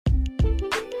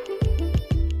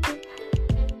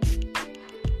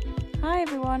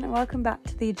everyone, and welcome back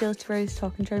to the Agility Rose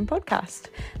Talk and Train podcast.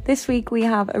 This week we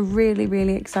have a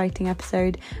really exciting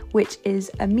episode, which is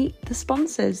a meet the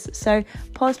sponsors. So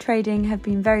Pawstrading have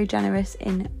been very generous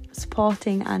in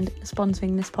supporting and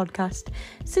sponsoring this podcast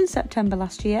since September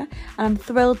last year, and I'm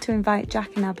thrilled to invite Jack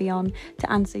and Abee on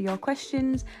to answer your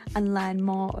questions and learn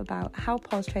more about how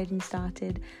Pawstrading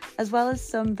started, as well as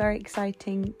some very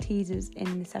exciting teasers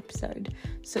in this episode,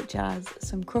 such as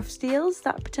some Crufts deals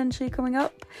that are potentially coming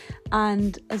up,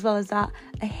 and as well as that,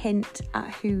 a hint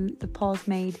at who the Paws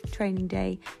Made Training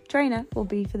Day trainer will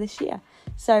be for this year.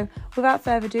 So without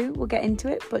further ado, we'll get into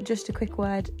it, but just a quick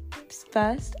word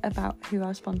first about who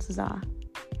our sponsors are.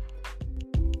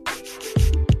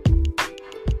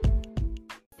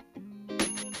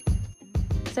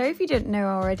 So if you didn't know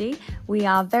already, we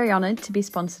are very honoured to be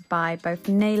sponsored by both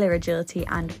Naylor Agility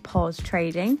and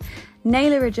Pawstrading.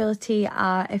 Naylor Agility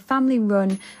are a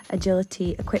family-run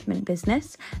agility equipment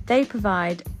business. They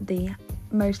provide the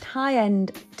most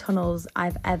high-end tunnels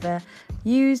I've ever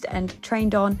used and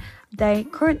trained on. They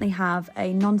currently have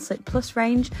a non-slip plus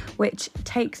range, which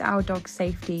takes our dog's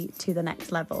safety to the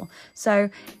next level. So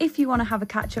if you want to have a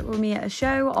catch up with me at a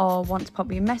show or want to pop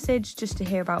me a message just to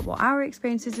hear about what our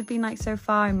experiences have been like so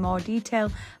far in more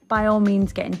detail, by all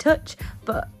means get in touch.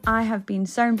 But I have been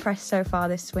so impressed so far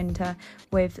this winter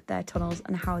with their tunnels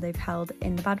and how they've held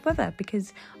in the bad weather,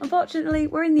 because unfortunately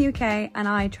we're in the UK and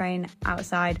I train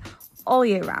outside all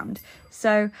year round.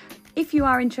 So if you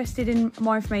are interested in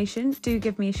more information, do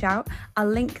give me a shout. I'll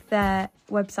link their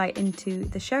website into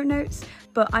the show notes,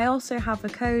 but I also have a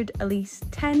code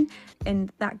Elise10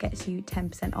 and that gets you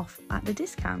 10% off at the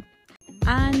discount.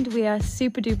 And we are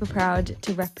super duper proud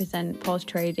to represent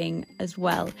Pawstrading as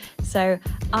well. So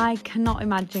I cannot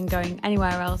imagine going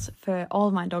anywhere else for all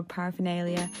of my dog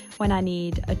paraphernalia when I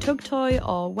need a tug toy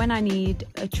or when I need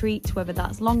a treat, whether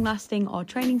that's long lasting or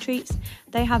training treats.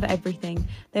 They have everything.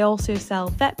 They also sell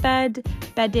vet bed,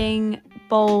 bedding,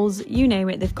 bowls, you name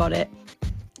it, they've got it.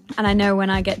 And I know when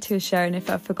I get to a show and if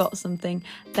I forgot something,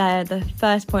 they're the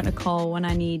first point of call when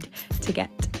I need to get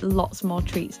lots more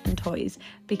treats and toys,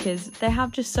 because they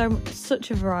have just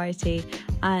such a variety,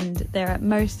 and they're at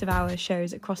most of our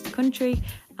shows across the country,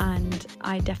 and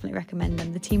I definitely recommend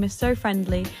them. The team is so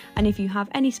friendly, and if you have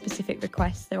any specific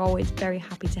requests, they're always very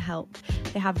happy to help.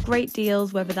 They have great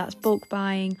deals, whether that's bulk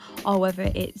buying or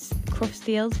whether it's Crufts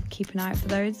deals. Keep an eye out for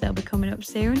those, they'll be coming up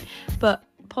soon. But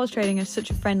Pawstrading is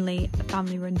such a friendly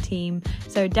family-run team,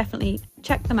 so definitely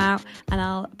check them out, and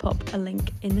I'll pop a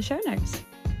link in the show notes.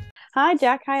 Hi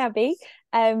Jack, hi Abee.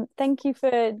 Thank you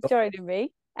for joining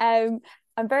me. I'm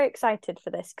very excited for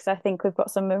this because I think we've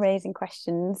got some amazing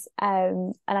questions,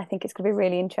 and I think it's going to be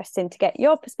really interesting to get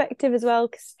your perspective as well,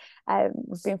 because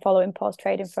we've been following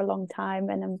Pawstrading for a long time,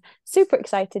 and I'm super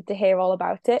excited to hear all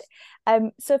about it.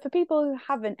 So for people who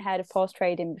haven't heard of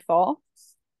Pawstrading before,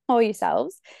 or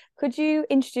yourselves, could you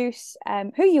introduce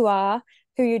who you are,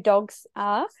 who your dogs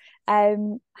are,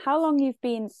 how long you've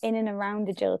been in and around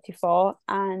agility for,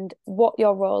 and what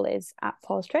your role is at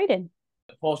Pawstrading?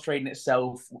 Pawstrading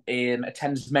itself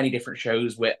attends many different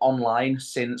shows. We're online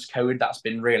since COVID. That's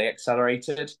been really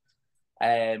accelerated.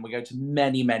 We go to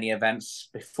many events.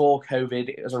 Before COVID,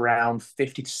 it was around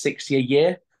 50 to 60 a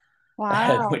year.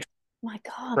 Wow. Which my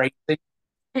God. Crazy.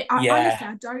 Honestly,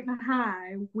 I don't know how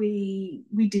we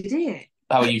did it.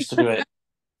 How we used to do it.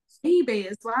 Phoebe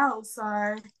as well,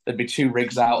 so there'd be two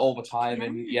rigs out all the time,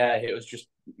 and it was just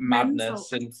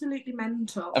madness. Mental, absolutely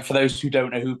mental. And for those who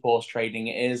don't know who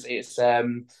Pawstrading is, it's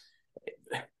family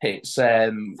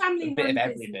a bit of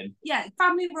everything. Business. Yeah,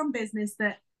 family-run business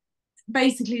that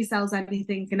basically sells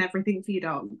anything and everything for your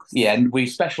dogs. Yeah, and we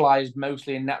specialise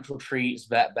mostly in natural treats,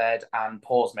 vet bed, and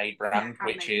Paws Made brand,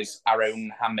 which is our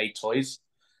own handmade toys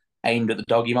aimed at the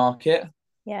doggy market.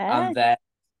 Yeah. And then,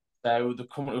 so the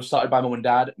company was started by Mum and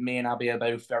Dad. Me and Abee are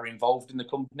both very involved in the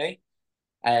company.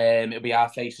 It'll be our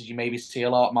faces you maybe see a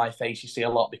lot. My face you see a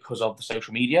lot because of the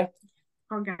social media.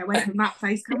 Can't get away from that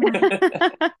face, come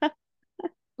on.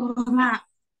 Oh,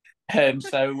 that.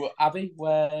 So Abee,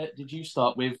 where did you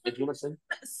start with agility?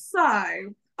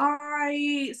 So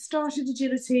I started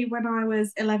agility when I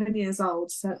was 11 years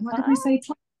old. So what did we say?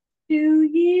 22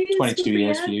 years? 22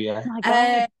 years for you, yeah. Oh my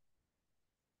God.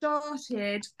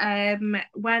 Started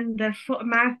when the foot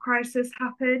and mouth crisis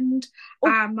happened.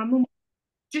 My mum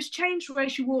just changed the way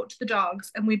she walked the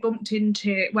dogs, and we bumped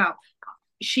into,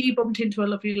 she bumped into a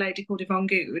lovely lady called Yvonne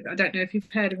Good. I don't know if you've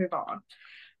heard of Yvonne.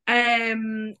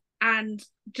 And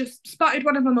just spotted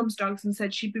one of my mum's dogs and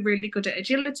said she'd be really good at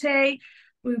agility.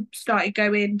 We started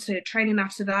going to training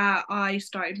after that. I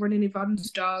started running Yvonne's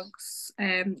dogs.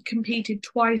 competed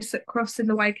twice at crossing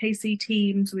the YKC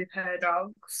teams with her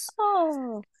dogs.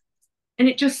 Oh. And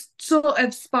it just sort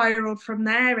of spiraled from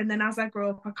there. And then as I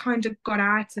grew up, I kind of got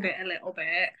out of it a little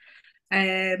bit.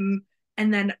 And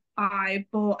then I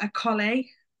bought a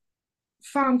collie,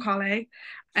 farm collie,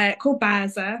 called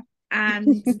Baza,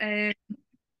 and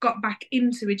got back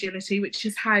into agility, which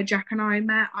is how Jack and I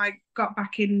met. I got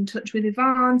back in touch with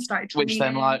Yvonne, started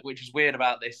training. Which is weird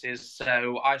about this is,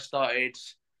 so I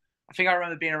think I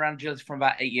remember being around agility from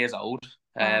about 8 years old,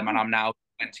 and I'm now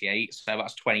 28, so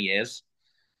that's 20 years.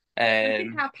 I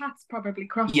think our paths probably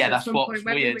crossed. Yeah, that's what's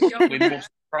weird. We must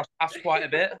cross paths quite a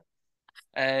bit.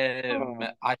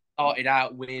 I started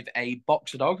out with a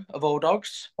boxer dog, of all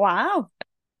dogs. Wow.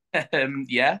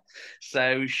 Yeah,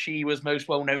 so she was most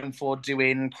well known for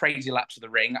doing crazy laps of the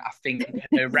ring. I think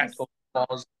her record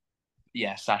was,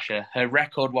 Sasha. Her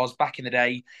record was back in the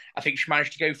day. I think she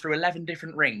managed to go through 11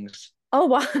 different rings. Oh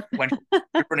wow! When she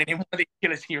was running in one of the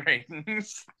agility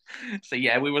rings. So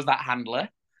yeah, we was that handler.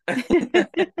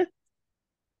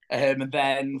 And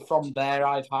then from there,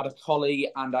 I've had a collie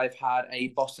and I've had a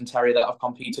Boston Terrier that I've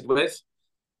competed with.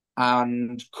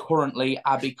 And currently,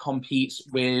 Abby competes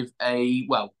with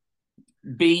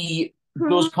B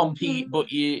does compete,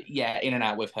 but in and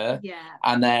out with her. Yeah.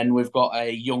 And then we've got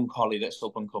a young collie that's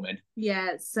up and coming.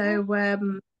 Yeah. So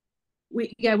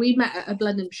we met at a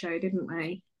Blenheim show, didn't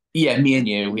we? Yeah, me and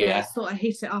you. Yeah. Sort of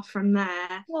hit it off from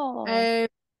there.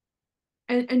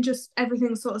 And just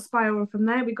everything sort of spiraled from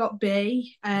there. We got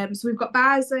B. So we've got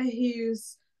Bowser,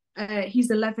 he's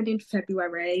 11 in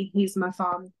February. He's my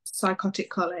farm psychotic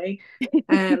collie.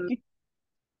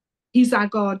 He's our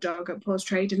guard dog at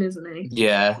Pawstrading, isn't he?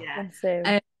 Yeah.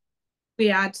 We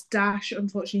had Dash,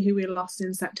 unfortunately, who we lost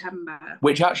in September.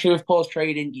 Which actually, with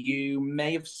Pawstrading, you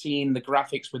may have seen the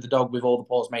graphics with the dog with all the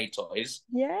Paws Made toys.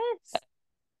 Yes.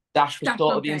 Dash was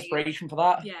sort of the inspiration for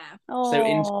that. Yeah.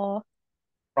 So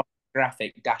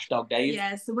graphic Dash Dog Dave.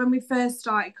 Yeah, so when we first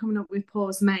started coming up with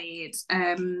Paws Made,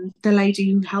 the lady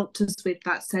who helped us with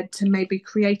that said to maybe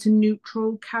create a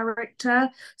neutral character.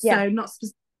 So not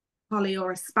specifically a collie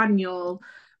or a spaniel,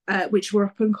 which were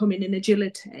up and coming in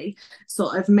agility,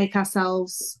 sort of make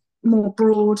ourselves more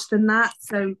broad than that.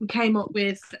 So we came up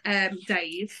with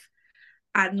Dave.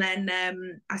 And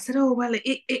then I said, oh, well,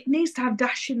 it needs to have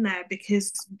Dash in there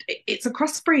because it's a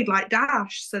crossbreed like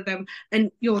Dash. So then,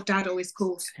 and your dad always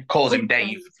calls him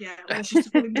Dave. Yeah, always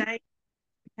used to call him Dave.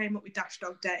 We came up with Dash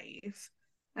Dog Dave.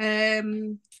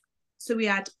 So we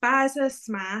had Bowser,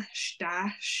 Smash,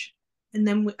 Dash, and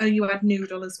then you had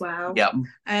Noodle as well. Yep.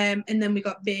 And then we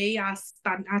got B, our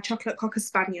chocolate cocker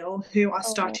spaniel, who I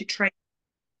started training.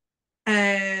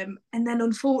 And then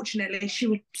unfortunately she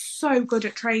was so good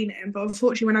at training, but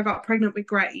unfortunately when I got pregnant with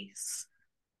Grace,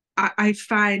 I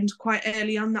found quite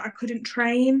early on that I couldn't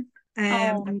train.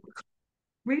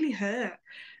 Really hurt.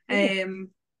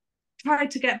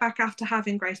 Tried to get back after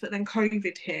having Grace, but then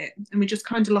COVID hit and we just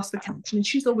kind of lost the connection, and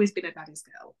she's always been a daddy's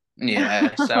girl.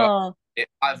 Yeah, so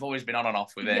I've always been on and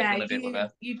off with it. Yeah, done a bit with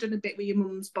her. You've done a bit with your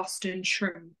mum's Boston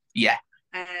Shroom. Yeah.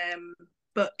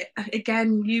 But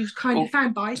again, you kind of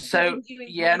found bicycling. So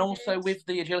yeah, and also with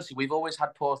the agility, we've always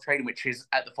had Pawstrading, which is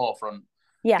at the forefront.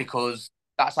 Yeah. Because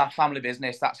that's our family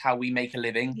business. That's how we make a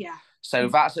living. Yeah. So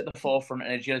that's at the forefront,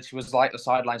 and agility was like the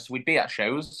sidelines. So we'd be at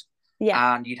shows.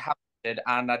 Yeah. And you'd have it,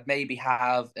 and I'd maybe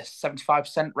have a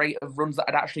 75% rate of runs that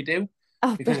I'd actually do.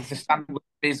 Because if the stand was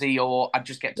busy, or I'd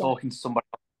just get talking to somebody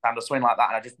on the stand or something like that,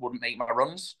 and I just wouldn't make my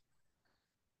runs.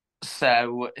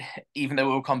 So even though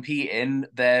we were competing,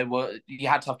 you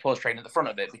had to have Pawstrading at the front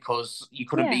of it because you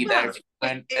couldn't be there if you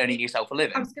weren't earning yourself a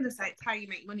living. I was going to say it's how you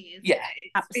make money, isn't it?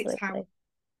 Absolutely. It's how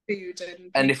food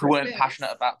and if we weren't passionate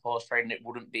about Pawstrading, it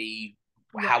wouldn't be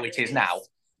how it is now.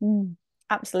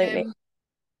 Absolutely.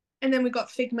 And then we got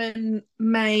Figment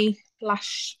May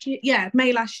last year. Yeah,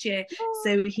 May last year.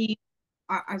 So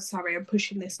I'm sorry, I'm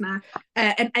pushing this now.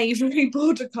 An Avery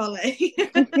Border Collie.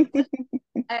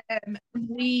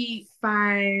 We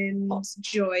found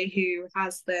Joy, who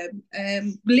has them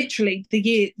literally the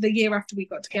year after we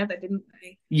got together, didn't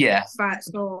we? Yeah. But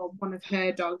saw one of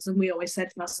her dogs, and we always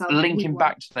said to ourselves, linking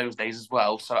back to those days as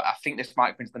well. So I think this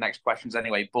might come into the next questions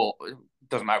anyway, but it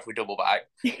doesn't matter if we double back.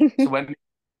 So when we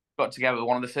got together,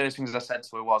 one of the first things I said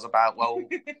to her was about, well,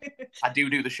 I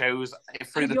do the shows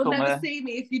through the summer. You'll never see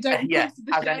me if you don't. As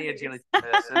any agility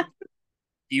person.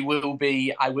 I will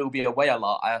be away a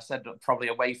lot. I said probably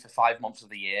away for 5 months of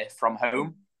the year from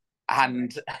home.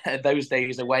 And those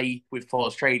days away with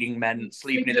Pawstrading meant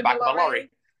sleeping in the back of a lorry.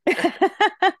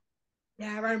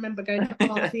 Yeah, I remember going to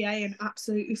RPA and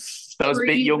absolutely I was a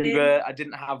bit younger. I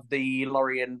didn't have the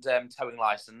lorry and towing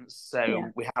license.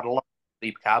 So we had a lot of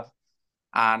sleep cab.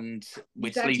 and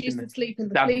we'd Dad sleep used in to sleep in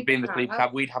the Dad would sleep be in the sleep cab.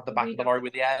 cab. We'd have the back of the lorry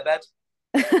with the airbed.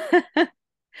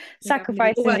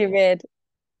 Sacrifices you made.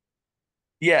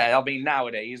 Yeah, I mean,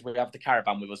 nowadays we have the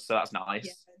caravan with us, so that's nice.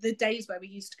 Yeah, the days where we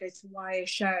used to go to Wire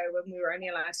Show when we were only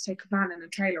allowed to take a van and a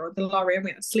trailer or the lorry and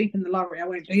we had to sleep in the lorry, I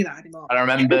won't do that anymore. And I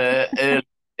remember early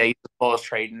days of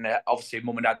Pawstrading, obviously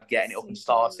mum and dad getting it up and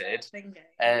started,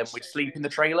 we'd sleep in the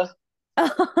trailer.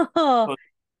 Oh.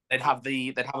 They'd have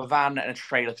a van and a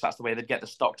trailer because that's the way they'd get the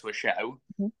stock to a show.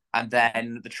 Mm-hmm. And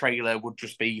then the trailer would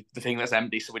just be the thing that's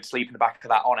empty. So we'd sleep in the back of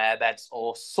that on air beds,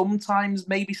 or sometimes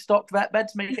maybe stocked vet bed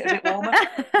to make it a bit warmer.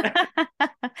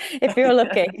 If you're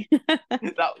lucky.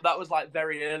 that was like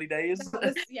very early days.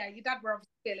 Yeah, your dad were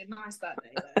obviously feeling nice that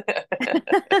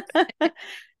day.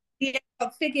 Yeah,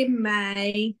 Fig in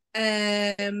May.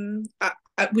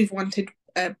 We've wanted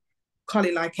a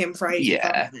collie like him for ages,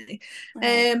 haven't we?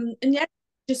 And yeah,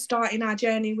 just starting our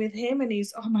journey with him, and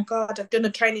he's, oh my god, I've done a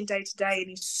training day today and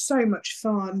he's so much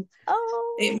fun.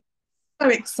 I'm so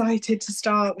excited to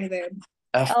start with him.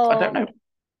 I don't know,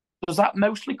 does that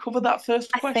mostly cover that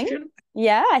first question?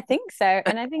 I think so.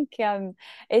 And I think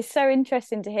it's so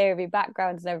interesting to hear of your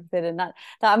backgrounds and everything, and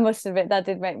that must have been, that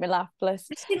did make me laugh, plus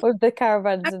with the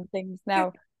caravans and things.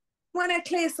 Now I want to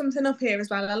clear something up here as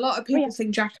well. A lot of people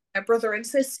think Jack are brother and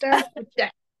sister.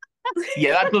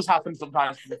 Yeah, that does happen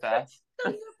sometimes, to be fair.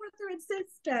 Your brother and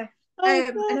sister. And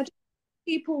I don't think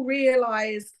people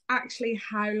realise actually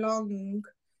how long,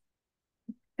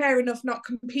 fair enough, not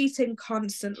competing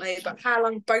constantly, but how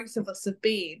long both of us have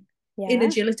been in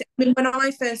agility. I mean, when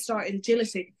I first started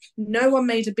agility, no one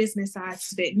made a business out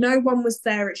of it. No one was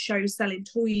there at shows selling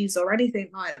toys or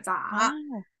anything like that.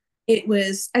 Wow. It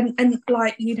was, and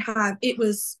like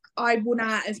I won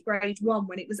out of grade 1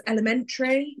 when it was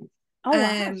elementary.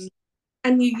 Wow.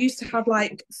 And you used to have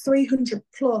like 300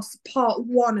 plus part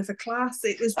 1 of a class.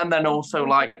 It was, and then also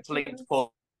like to link to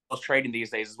Pawstrading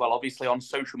these days as well. Obviously on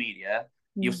social media,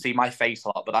 you'll see my face a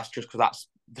lot, but that's just because that's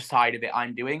the side of it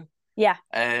I'm doing. Yeah.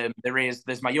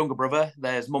 There's my younger brother.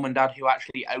 There's mum and dad who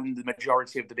actually own the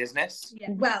majority of the business.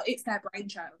 Yeah. Well, it's their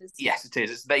brainchild, isn't it? Yes, it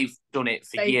is. They've done it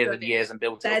for years and years and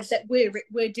built it.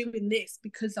 We're doing this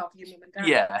because of your mum and dad.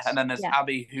 Yeah, and then there's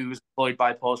Abby, who's employed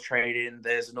by Pawstrading.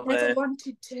 There's another. Never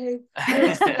wanted to.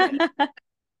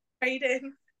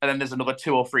 Trading. And then there's another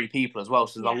 2 or 3 people as well.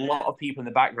 So there's a lot of people in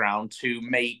the background to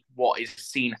make what is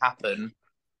seen happen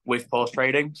with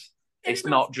Pawstrading. It's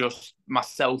not just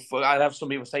myself. I'd have some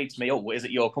people say to me, "Oh, is it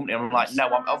your company?" And I'm like, "No,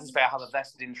 obviously I have a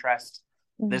vested interest.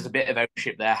 There's a bit of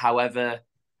ownership there. However,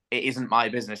 it isn't my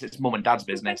business. It's mum and dad's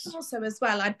business." Also, as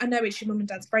well, I know it's your mum and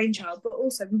dad's brainchild, but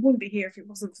also we wouldn't be here if it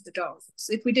wasn't for the dogs.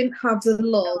 If we didn't have the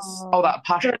love, that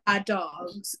passion for our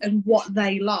dogs and what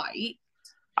they like.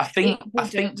 I think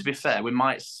to be fair, we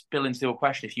might spill into your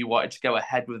question if you wanted to go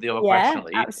ahead with the other question.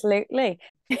 Absolutely.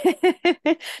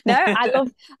 No,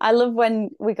 I love when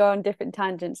we go on different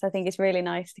tangents. I think it's really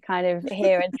nice to kind of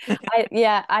hear, and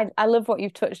I love what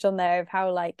you've touched on there of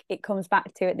how like it comes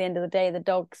back to at the end of the day the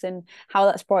dogs and how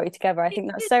that's brought you together. I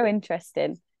think that's so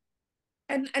interesting.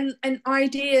 And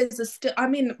ideas are still. I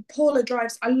mean, Paula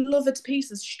drives. I love her to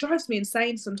pieces. She drives me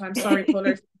insane sometimes. Sorry,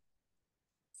 Paula,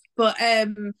 but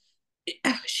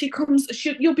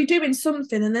you'll be doing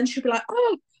something, and then she'll be like,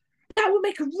 "Oh, that would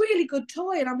make a really good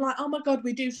toy," and I'm like, "Oh my god,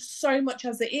 we do so much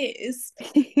as it is."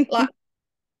 Like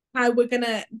how we're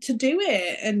gonna to do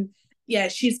it, and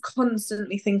she's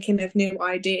constantly thinking of new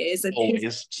ideas, and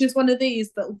she's one of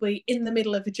these that will be in the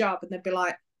middle of a job and they'll be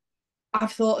like,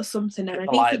 "I've thought of something and I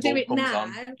need to do it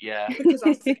now." Because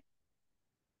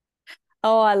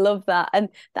I love that, and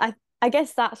I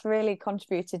guess that's really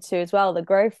contributed to as well the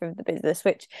growth of the business,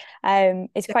 which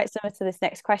is quite similar to this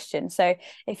next question. So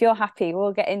if you're happy,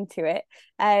 we'll get into it.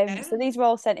 So these were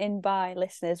all sent in by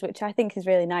listeners, which I think is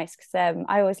really nice because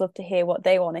I always love to hear what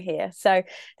they want to hear. So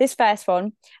this first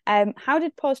one, how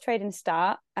did Pawstrading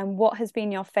start, and what has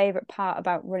been your favourite part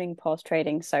about running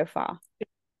Pawstrading so far?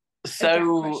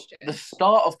 So the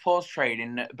start of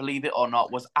Pawstrading, believe it or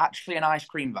not, was actually an ice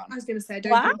cream van. I was going to say, I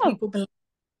don't think people believe.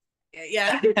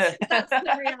 Yeah, that's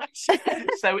the reaction.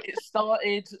 So it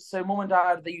started. So mum and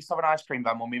dad, they used to have an ice cream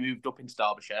van when we moved up into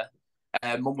Derbyshire.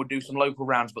 Mum would do some local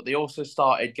rounds, but they also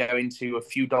started going to a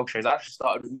few dog shows. I actually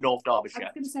started with North Derbyshire. I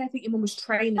was going to say, I think your mum was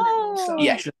training at North.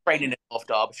 Yeah, she was training in North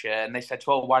Derbyshire, and they said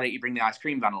to her, "Why don't you bring the ice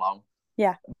cream van along?"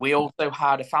 Yeah. We also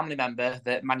had a family member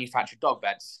that manufactured dog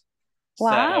beds.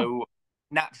 Wow. So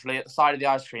naturally, at the side of the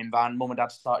ice cream van, mum and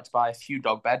dad started to buy a few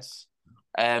dog beds.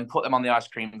 put them on the ice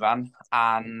cream van,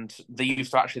 and they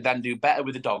used to actually then do better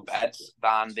with the dog beds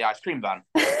than the ice cream van.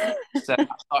 So I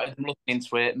started looking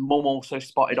into it. Mum also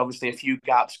spotted obviously a few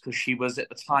gaps because she was at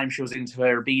the time she was into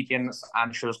her obedience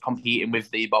and she was competing with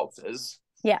the boxers.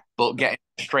 Yeah. But getting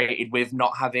frustrated with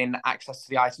not having access to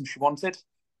the items she wanted.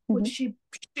 Was she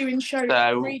doing shows,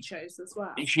 breed shows as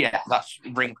well? Yeah, that's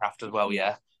ringcraft as well,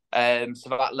 yeah. So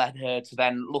that led her to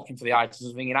then looking for the items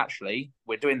and thinking, actually,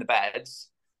 we're doing the beds.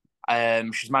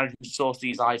 She's managed to source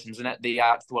these items, and at the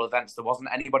actual events, there wasn't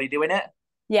anybody doing it.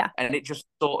 Yeah. And it just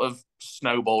sort of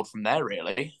snowballed from there,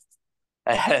 really.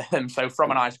 So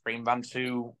from an ice cream van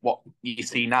to what you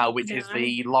see now, which is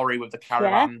the lorry with the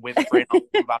caravan with the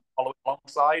van following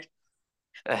alongside,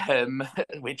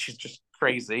 which is just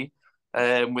crazy.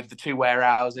 With the two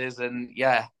warehouses, and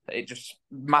it just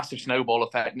massive snowball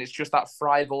effect. And it's just that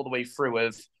thrive all the way through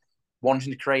of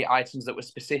wanting to create items that were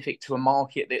specific to a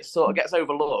market that sort of gets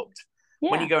overlooked.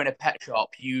 Yeah. When you go in a pet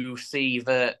shop, you see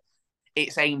that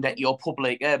it's aimed at your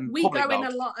public. We public go in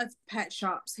a lot of pet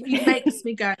shops. He makes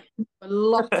me go to a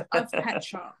lot of pet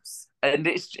shops, and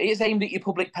it's aimed at your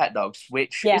public pet dogs,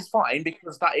 which is fine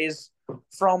because that's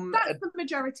the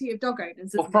majority of dog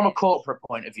owners. From a corporate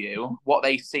point of view, what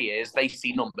they see is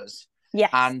numbers. Yes.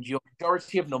 And your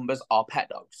majority of numbers are pet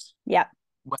dogs. Yeah.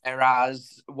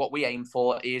 Whereas what we aim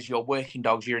for is your working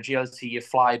dogs, your agility, your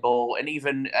fly ball, and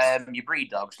even your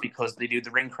breed dogs, because they do the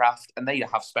ringcraft and they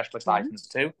have specialist items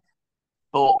too.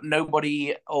 But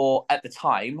nobody, or at the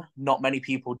time, not many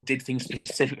people did things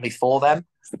specifically for them.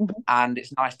 And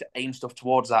it's nice to aim stuff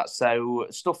towards that. So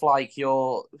stuff like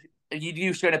you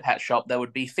used to go in a pet shop, there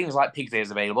would be things like pig's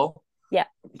ears available. Yeah.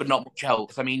 But not much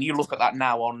else. I mean, you look at that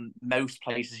now on most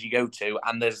places you go to,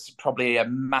 and there's probably a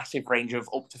massive range of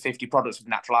up to 50 products of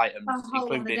natural items. A whole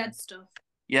lot of dead stuff.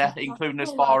 Yeah, including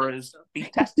as far as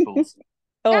beef testicles.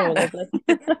 Lovely.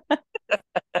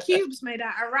 Cubes made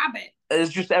out of rabbit. There's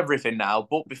just everything now,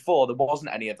 but before there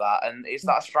wasn't any of that, and it's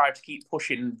that strive to keep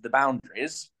pushing the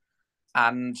boundaries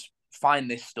and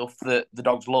find this stuff that the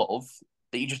dogs love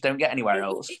that you just don't get anywhere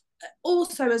else.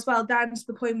 Also, as well, down to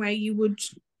the point where you would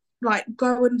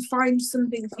go and find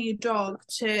something for your dog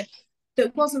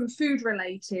that wasn't food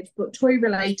related but toy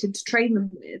related to train them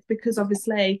with, because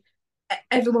obviously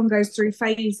everyone goes through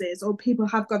phases, or people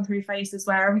have gone through phases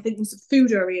where everything was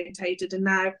food orientated, and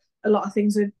now a lot of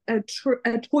things are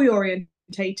toy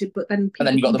orientated, but then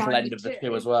you got the blend of the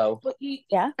two as well. But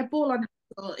a ball on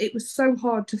handle, it was so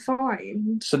hard to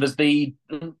find. So there's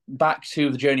back to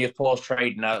the journey of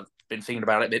Pawstrading. I've been thinking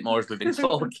about it a bit more as we've been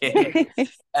talking.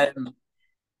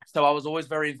 So I was always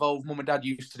very involved. Mum and Dad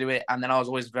used to do it, and then I was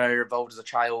always very involved as a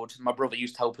child. My brother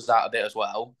used to help us out a bit as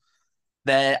well.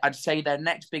 I'd say their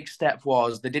next big step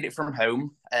was they did it from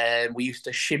home. We used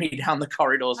to shimmy down the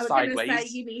corridors sideways. I was going to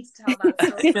say, you need to tell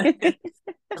that story.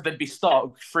 They'd be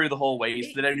stuck through the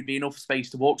hallways. There'd only be enough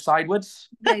space to walk sideways.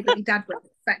 Maybe your dad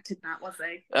wasn't expecting that, was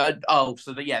he?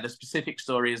 The specific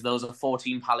story is there was a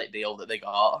 14 pallet deal that they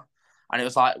got. And it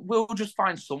was like, we'll just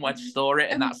find somewhere to store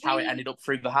it. And that's how it ended up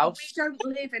through the house. We don't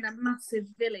live in a massive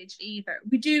village either.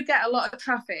 We do get a lot of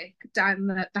traffic down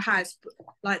the house,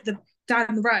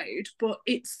 down the road, but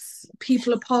it's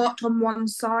people are parked on one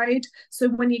side. So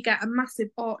when you get a massive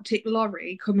Arctic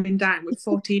lorry coming down with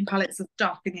 14 pallets of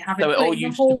stock, and you have it all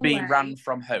used to be ran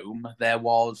from home. There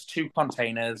was 2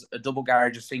 containers, a double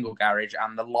garage, a single garage,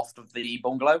 and the loft of the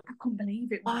bungalow. I couldn't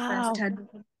believe it when I first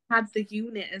had the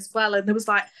unit as well. And there was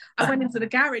I went into the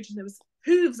garage and there was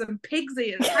hooves and pig's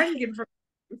ears hanging from.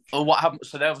 Well, what happened?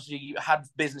 So they obviously had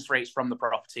business rates from the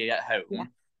property at home.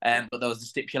 But there was the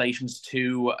stipulations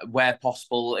to, where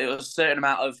possible, it was a certain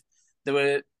amount of, they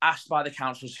were asked by the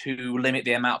councils to limit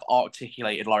the amount of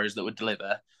articulated lorries that would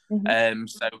deliver.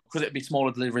 So because it'd be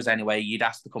smaller deliveries anyway, you'd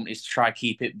ask the companies to try and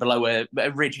keep it below a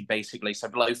rigid, basically, so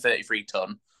below 33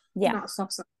 ton. Yeah. Not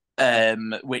soft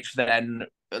side. Which then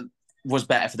was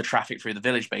better for the traffic through the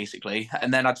village, basically.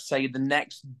 And then I'd say the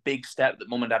next big step that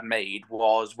Mum and Dad made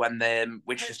was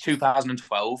which is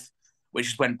 2012,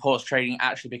 which is when Pawstrading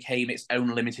actually became its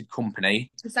own limited company.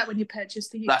 Is that when you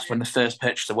purchased the unit? That's when they first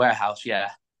purchased a warehouse,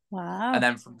 yeah. Wow. And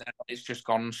then from there, it's just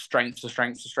gone strength to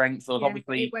strength to strength. So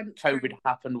obviously, COVID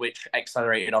happened, which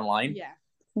accelerated online. Yeah.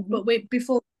 But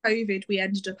before COVID, we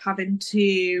ended up having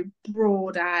to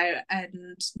broad out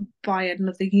and buy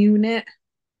another unit.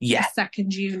 Yeah. A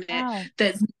second unit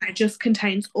that just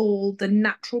contains all the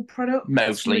natural products.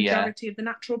 Mostly, majority of the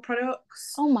natural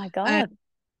products. Oh my God.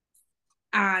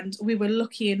 And we were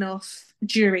lucky enough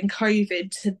during COVID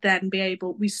to then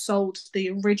we sold the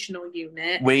original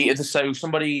unit. So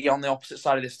somebody on the opposite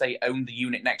side of the estate owned the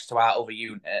unit next to our other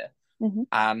unit.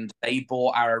 and they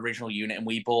bought our original unit and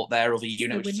we bought their other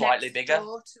unit, which was slightly bigger.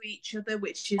 Door to each other,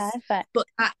 which is Perfect. but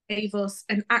that gave us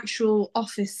an actual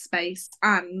office space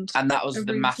and that was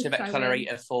the massive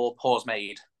accelerator for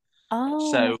Pawstrading.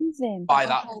 Oh, so amazing. by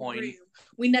that point,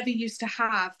 we never used to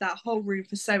have that whole room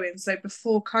for sewing. So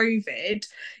before COVID,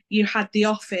 you had the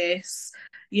office,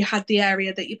 you had the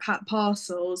area that you packed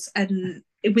parcels, and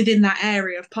within that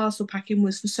area of parcel packing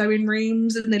was for sewing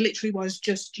rooms, and there literally was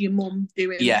just your mum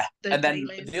doing and then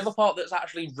the other part that's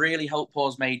actually really helped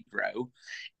Pawstrading grow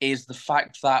is the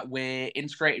fact that we're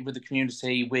integrated with the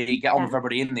community. We get on with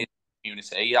everybody in the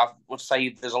community. I would say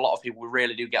there's a lot of people we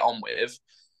really do get on with,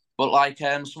 but like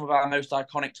some of our most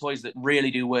iconic toys that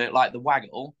really do work, like the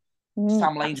Waggle.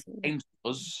 Sam Lane came to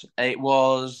us. It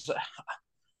was,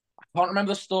 I can't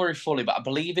remember the story fully, but I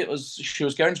believe it was she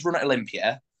was going to run at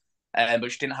Olympia,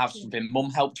 but she didn't have something.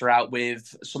 Mum helped her out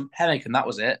with some pemmican, and that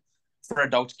was it, for a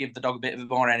dog, to give the dog a bit of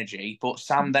more energy. But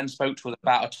Sam then spoke to us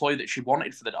about a toy that she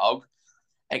wanted for the dog,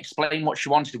 explained what she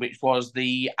wanted, which was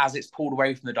as it's pulled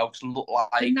away from the dog to look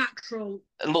like natural,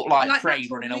 prey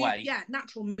running away. Yeah,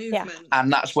 natural movement. Yeah.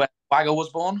 And that's where Waggle was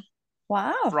born.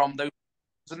 Wow. From those,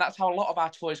 and that's how a lot of our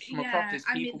toys come across, is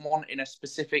people wanting a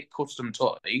specific custom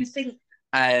toy. I think.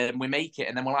 We make it,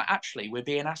 and then we're like, actually, we're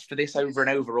being asked for this over and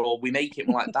over, or we make it,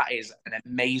 and we're like, that is an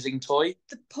amazing toy.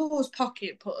 The Paws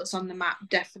Pocket put us on the map,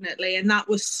 definitely, and that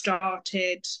was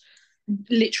started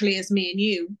literally as me and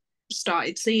you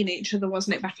started seeing each other,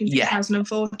 wasn't it, back in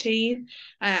 2014?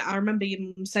 I remember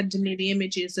you sending me the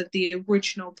images of the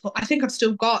original. I think I've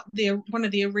still got one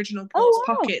of the original Paws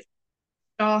Pockets.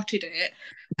 Started it,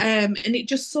 and it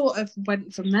just sort of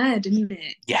went from there, didn't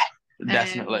it? Yeah,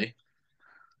 definitely.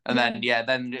 And then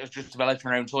it was just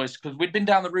developing our own toys, because we'd been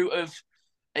down the route of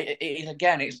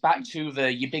again, it's back to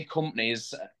your big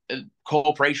companies,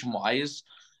 corporation wise,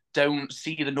 don't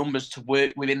see the numbers to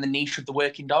work within the niche of the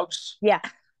working dogs. Yeah.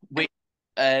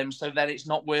 So then it's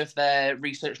not worth their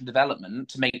research and development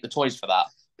to make the toys for that.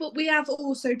 But we have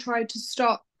also tried to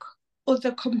stock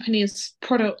other companies'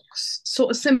 products,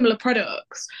 sort of similar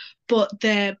products, but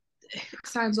it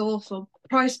sounds awful,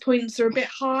 price points are a bit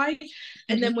high,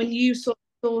 and then when you sort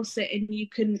of source it and you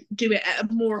can do it at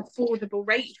a more affordable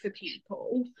rate for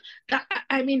people,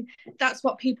 that's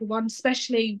what people want,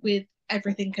 especially with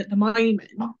everything at the moment.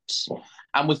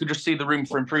 And we could just see the room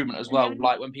for improvement as well.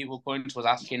 Like when people point to us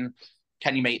asking,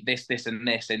 can you make this and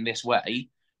this in this way,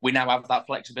 we now have that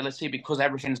flexibility, because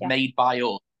everything's made by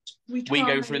us. We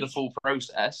go through the full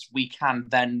process. We can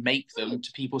then make them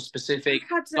to people's specific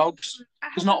dogs,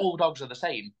 because not all dogs are the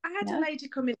same. I had a lady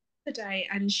come in the day,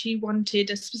 and she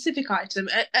wanted a specific item,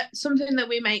 something that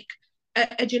we make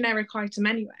a generic item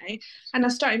anyway. And I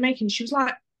started making. She was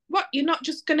like, "What? You're not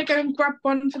just going to go and grab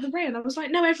one for the day?" And I was like,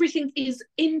 "No, everything is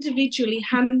individually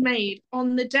handmade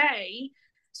on the day.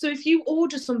 So if you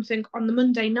order something on the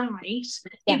Monday night,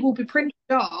 it will be printed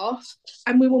off,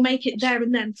 and we will make it there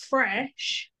and then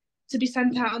fresh to be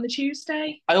sent out on the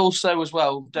Tuesday." I also, as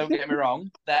well, don't get me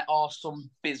wrong, there are some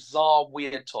bizarre,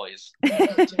 weird toys.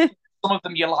 Some of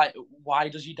them you're like, why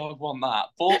does your dog want that?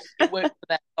 But it works for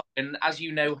their dog. And as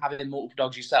you know, having multiple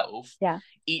dogs yourself,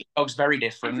 each dog's very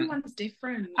different. Everyone's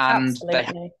different. And Absolutely. they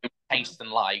have tastes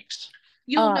and likes.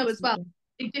 You'll know as well,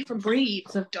 different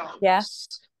breeds of dogs. Yes.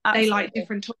 They like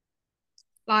different toys.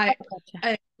 Like,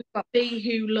 we've got Bee,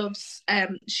 who loves,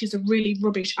 she's a really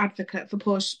rubbish advocate for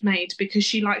Pawstrading because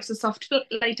she likes a soft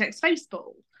latex face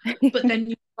ball. But then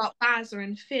you've got Bazza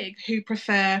and Fig, who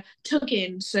prefer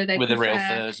tugging, so they with prefer, the real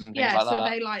furs and things like that. So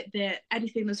they like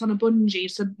anything that's on a bungee.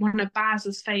 So one of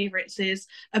Bazza's favourites is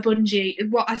a bungee.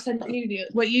 What I sent you,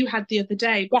 what you had the other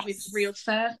day, but with real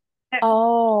fur.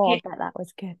 Oh, I bet that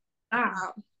was good.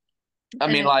 I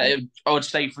mean, like, I would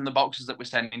say from the boxes that we're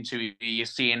sending to, you're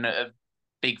seeing a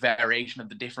big variation of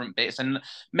the different bits, and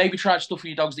maybe try stuff for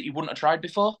your dogs that you wouldn't have tried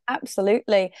before.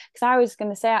 Absolutely, because I was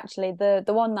going to say, actually, the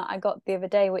one that I got the other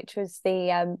day, which was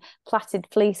the plaited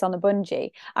fleece on a bungee,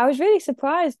 I was really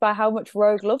surprised by how much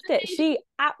Rogue loved it. She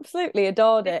absolutely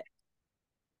adored it.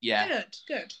 Yeah,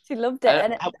 good. She loved it,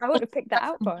 and I would have picked that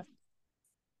out for her.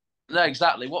 No,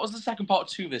 exactly. What was the second part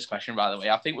to this question, by the way?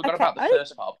 I think we got about the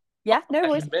first part. Yeah, no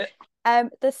worries.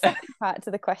 The second part to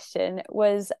the question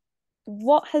was,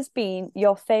 what has been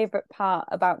your favourite part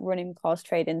about running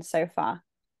Pawstrading so far?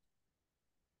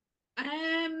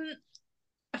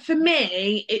 For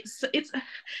me, it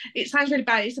sounds really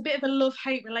bad. It's a bit of a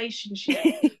love-hate relationship,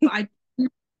 but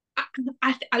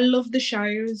I love the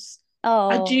shows.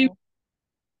 I do,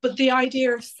 but the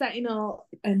idea of setting up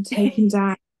and taking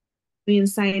down, being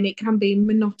saying it can be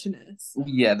monotonous.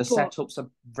 Yeah, the setups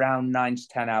are around 9 to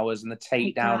 10 hours, and the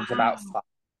takedowns about 5.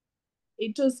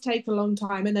 it does take a long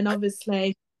time, and then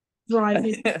obviously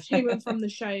driving to and from the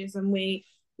shows, and we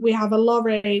have a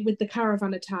lorry with the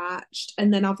caravan attached,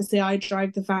 and then obviously I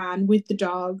drive the van with the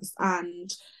dogs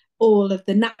and all of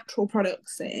the natural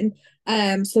products in.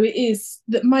 So it is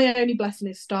that my only blessing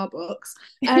is Starbucks.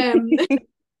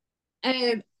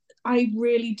 I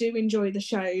really do enjoy the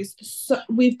shows. So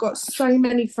we've got so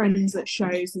many friends at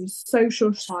shows and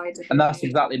social side of and that's it.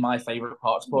 exactly my favourite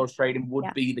part of Pawstrading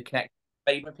would be the connection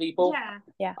with famous people.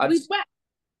 We've met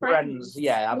friends.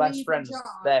 Our best friends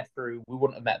there through. We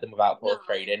wouldn't have met them without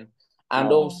Pawstrading.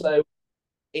 And also,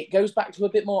 it goes back to a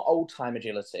bit more old time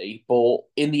agility, but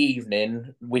in the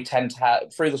evening we tend to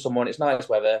have through the summer when it's nice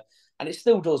weather, and it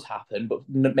still does happen, but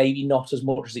maybe not as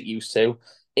much as it used to.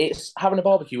 It's having a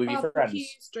barbecue with your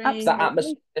friends. That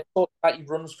atmosphere, talk about your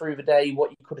runs through the day,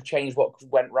 what you could have changed, what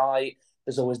went right.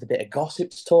 There's always the bit of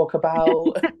gossip to talk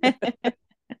about.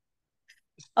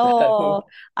 Oh,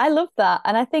 I love that.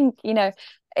 And I think,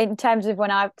 in terms of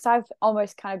because I've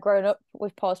almost kind of grown up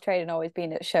with Pawstrading and always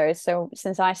been at shows. So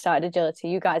since I started agility,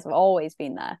 you guys have always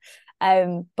been there.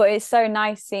 But it's so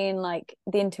nice seeing like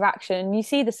the interaction. You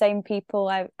see the same people,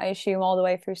 I assume, all the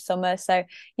way through summer. So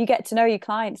you get to know your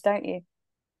clients, don't you?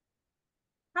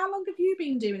 How long have you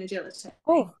been doing agility?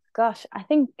 Oh gosh, I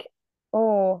think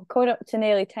coming up to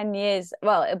nearly 10 years.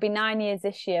 Well, it'll be 9 years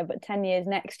this year, but 10 years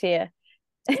next year.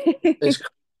 It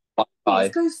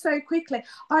goes so quickly.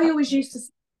 I always used to,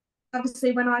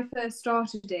 obviously when I first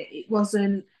started it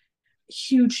wasn't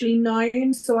hugely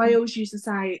known, so I always used to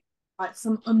say like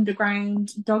some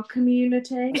underground dog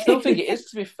community. I still think it is,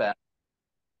 to be fair,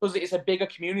 because it's a bigger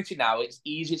community now. It's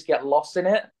easy to get lost in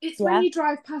it. It's when you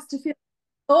drive past a field,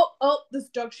 there's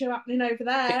a dog show happening over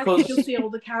there, because you'll see all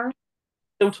the characters.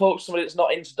 Still talk to somebody that's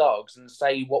not into dogs and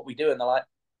say what we do, and they're like,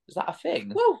 is that a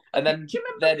thing? Well, and then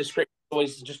their description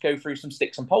always to just go through some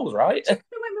sticks and poles, right? Do you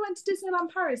remember when we went to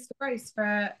Disneyland Paris for Grace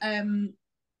for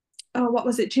what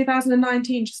was it,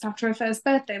 2019, just after her first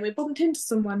birthday, and we bumped into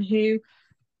someone who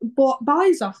bought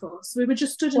buys off us. We were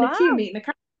just stood in a queue meeting a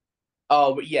cat.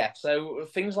 Oh, but yeah, so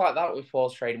things like that with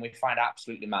Pawstrading we find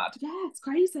absolutely mad. Yeah, it's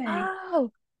crazy.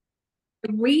 Oh,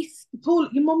 a wreath. Paul,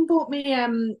 your mum bought me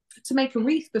to make a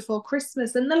wreath before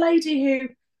Christmas, and the lady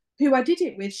who I did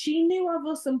it with, she knew of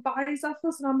us and buys off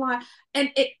us, and I'm like,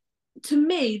 and it, to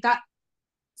me, that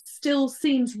still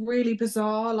seems really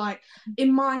bizarre. Like,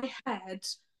 in my head,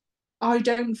 I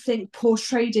don't think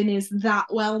Pawstrading is that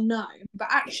well known, but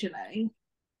actually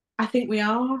I think we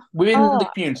are within the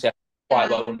community. Quite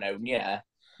well known. Yeah.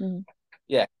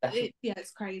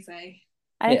 It's crazy.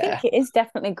 And I think it is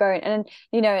definitely growing. And,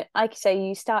 like you say,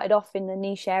 you started off in the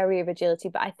niche area of agility,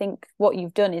 but I think what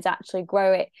you've done is actually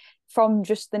grow it from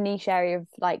just the niche area of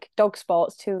like dog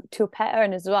sports to pet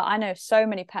owners as well. I know so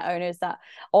many pet owners that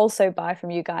also buy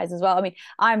from you guys as well. I mean,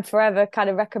 I'm forever kind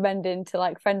of recommending to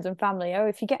like friends and family,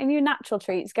 if you're getting new natural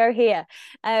treats, go here.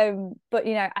 But,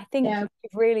 I think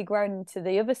you've really grown into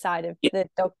the other side of the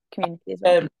dog community as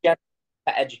well.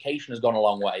 Pet education has gone a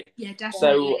long way. Yeah,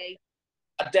 definitely.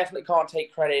 So I definitely can't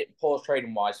take credit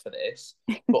Pawstrading wise for this,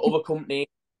 but other companies,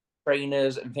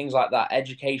 trainers and things like that,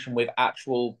 education with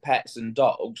actual pets and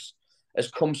dogs has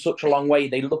come such a long way.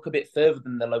 They look a bit further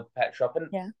than the local pet shop,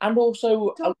 and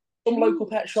also some local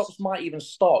pet shops might even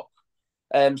stock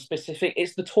specific.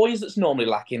 It's the toys that's normally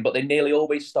lacking, but they nearly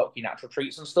always stock your natural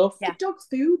treats and stuff. The dog's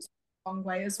food's a long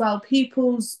way as well.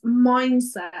 People's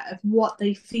mindset of what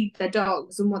they feed their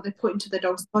dogs and what they put into their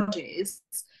dogs' bodies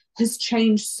has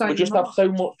changed so much. We just have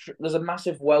so much. There's a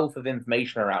massive wealth of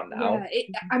information around now.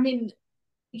 I mean,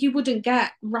 you wouldn't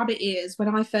get rabbit ears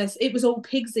when I first. It was all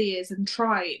pig's ears and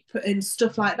tripe and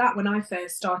stuff like that when I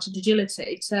first started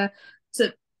agility. To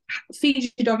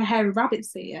feed your dog a hairy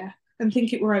rabbit's ear and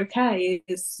think it were okay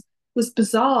was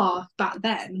bizarre back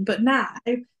then. But now,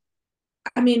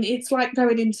 I mean, it's like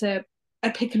going into a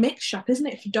pick and mix shop, isn't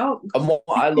it, for dogs? And what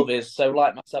I love is, so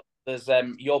like myself, there's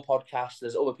your podcast,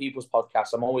 there's other people's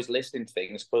podcasts. I'm always listening to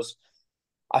things because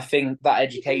I think that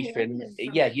education,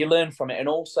 you learn from it. And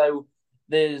also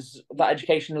there's that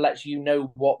education lets you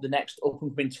know what the next up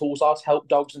and coming tools are to help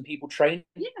dogs and people train.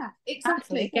 Yeah,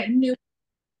 exactly. Get new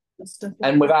stuff.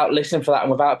 And without listening for that,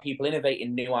 and without people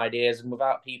innovating new ideas, and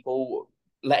without people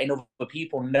letting other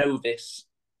people know this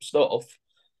stuff,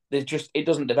 it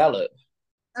doesn't develop.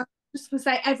 Just to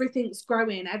say, everything's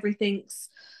growing,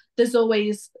 there's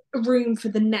always room for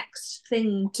the next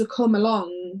thing to come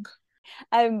along.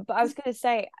 But I was going to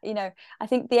say, I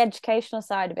think the educational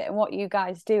side of it and what you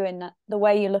guys do and the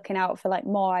way you're looking out for like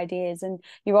more ideas and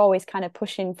you're always kind of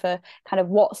pushing for kind of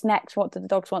what's next, what do the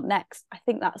dogs want next. I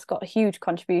think that's got a huge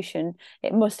contribution.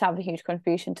 It must have a huge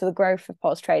contribution to the growth of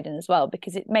Pawstrading as well,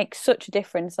 because it makes such a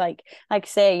difference. Like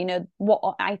say,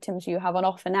 what items you have on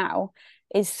offer now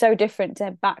is so different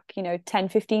to back, 10,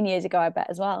 15 years ago, I bet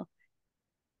as well.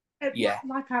 Yeah.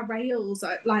 Like our rails,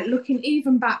 like looking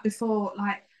even back before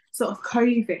like sort of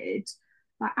COVID,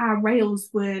 like our rails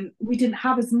we didn't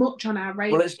have as much on our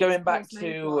rails. Well, it's going back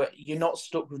to you're not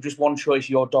stuck with just one choice.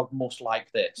 Your dog must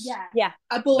like this. Yeah.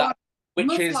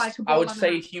 Which is, like I would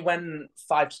say, if you went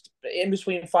in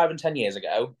between 5 and 10 years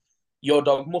ago, your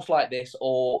dog must like this,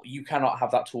 or you cannot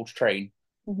have that tool to train.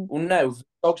 Mm-hmm. Well, no,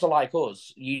 dogs are like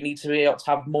us. You need to be able to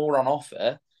have more on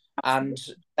offer, and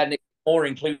it's more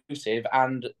inclusive.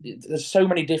 And there's so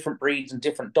many different breeds and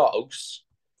different dogs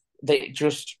that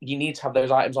you need to have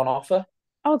those items on offer.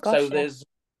 Oh gosh! So there's,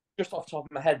 just off the top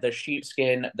of my head, there's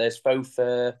sheepskin, there's faux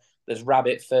fur, there's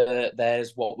rabbit fur,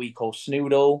 there's what we call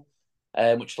snoodle,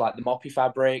 which is like the moppy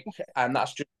fabric, and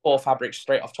that's just 4 fabrics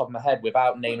straight off the top of my head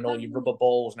without naming all your rubber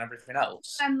balls and everything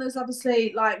else. And there's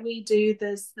obviously, like we do,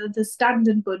 there's the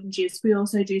standard bungees. We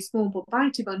also do small but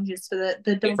mighty bungees for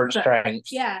the different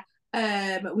strengths. Yeah.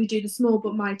 We do the small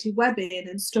but mighty webbing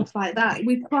and stuff like that.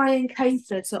 We try and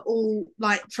cater to all,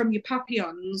 like from your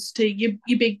papillons to your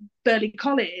big burly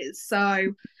collies.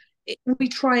 So we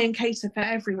try and cater for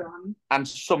everyone. And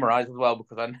to summarise as well,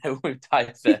 because I know we've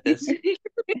diverse.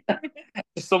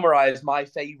 To summarise, my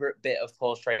favourite bit of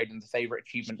Pawstrading, the favourite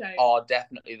achievement, are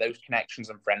definitely those connections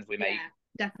and friends we make.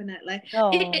 Yeah, definitely.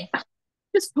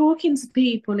 Just talking to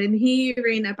people and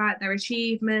hearing about their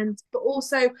achievements, but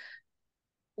also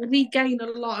we gain a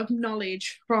lot of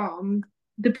knowledge from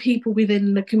the people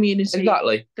within the community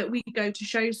that we go to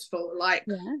shows for. Like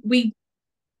we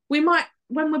might,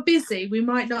 when we're busy, we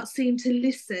might not seem to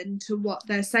listen to what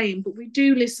they're saying, but we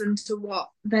do listen to what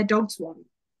their dogs want.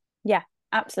 Yeah,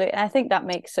 absolutely. I think that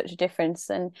makes such a difference.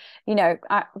 And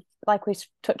like we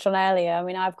touched on earlier, I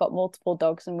mean, I've got multiple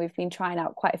dogs and we've been trying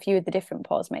out quite a few of the different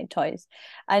Paws Made toys,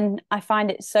 and I find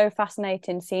it so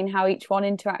fascinating seeing how each one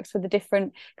interacts with the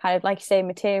different kind of, like you say,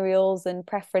 materials and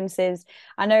preferences.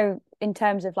 I know in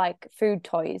terms of like food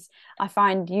toys, I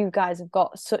find you guys have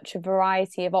got such a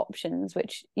variety of options,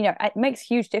 which it makes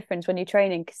a huge difference when you're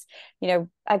training, because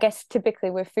I guess typically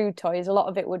with food toys, a lot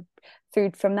of it would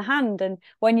food from the hand, and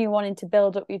when you're wanting to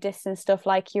build up your distance stuff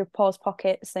like your paws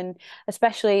pockets, and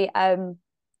especially I'm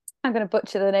going to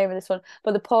butcher the name of this one,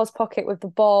 but the paws pocket with the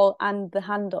ball and the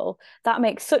handle, that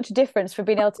makes such a difference for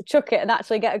being able to chuck it and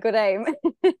actually get a good aim.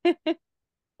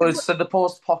 Well, so the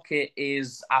Paws Pocket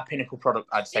is our pinnacle product,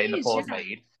 I'd say, in the Paws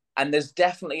Made. And there's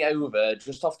definitely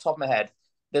just off the top of my head,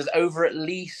 there's over at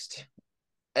least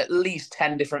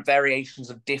 10 different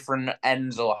variations of different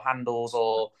ends or handles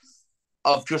or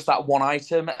of just that one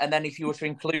item. And then if you were to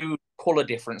include colour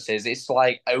differences, it's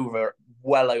like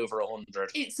well over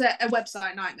 100. It's a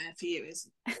website nightmare for you,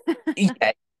 isn't it?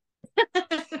 Yeah.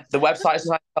 The website is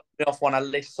like telling me off when I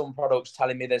list some products,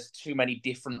 telling me there's too many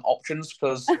different options,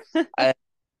 because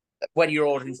when you're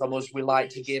ordering from us, we like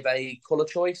to give a colour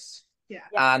choice. Yeah.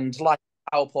 And like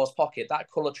our Paws Pocket, that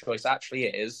colour choice actually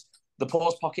is the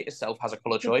Paws Pocket itself has a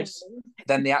colour choice,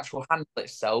 then the actual handle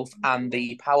itself and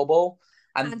the power ball.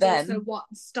 And then what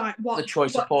the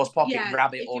choice of Paws Pocket,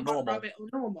 rabbit or normal. Rabbit or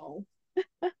normal.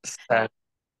 So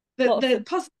the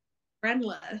possibilities are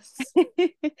endless.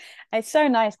 It's so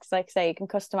nice because, like I say, you can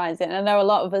customize it. And I know a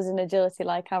lot of us in agility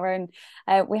like our own.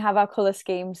 We have our colour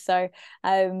schemes, so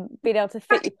being able to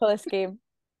fit your colour scheme.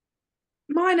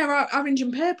 Mine are orange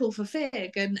and purple for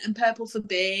Fig and purple for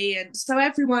Bee, and so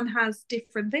everyone has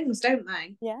different things, don't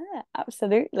they? Yeah,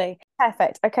 absolutely.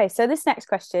 Perfect. Okay, so this next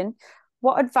question: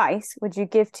 what advice would you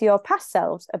give to your past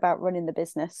selves about running the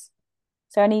business?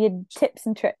 So any tips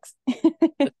and tricks?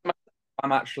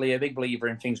 I'm actually a big believer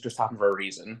in things just happen for a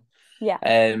reason. Yeah.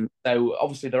 So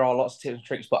obviously there are lots of tips and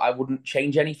tricks, but I wouldn't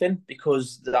change anything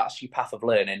because that's your path of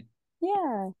learning.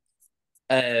 Yeah.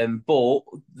 But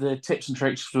the tips and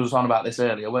tricks was on about this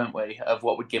earlier, weren't we? Of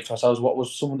what we'd give to ourselves. What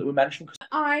was someone that we mentioned?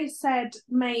 I said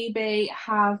maybe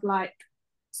have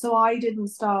so I didn't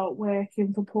start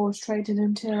working for Pawstrading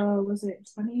until, was it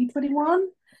 2021?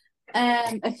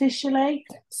 Officially.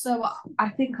 So I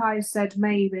think I said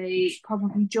maybe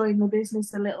probably join the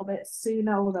business a little bit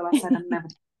sooner, although I said I'm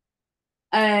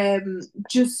never.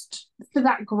 Just for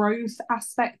that growth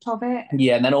aspect of it.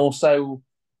 Yeah, and then also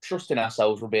trusting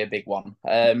ourselves will be a big one.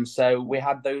 So we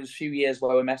had those few years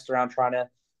where we messed around trying to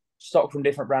stock from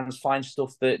different brands, find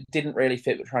stuff that didn't really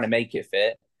fit, but trying to make it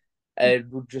fit.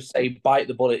 would just say bite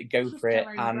the bullet, go for it,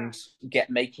 and get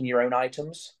making your own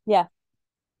items. Yeah.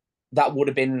 That would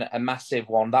have been a massive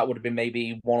one. That would have been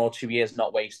maybe 1 or 2 years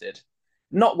not wasted.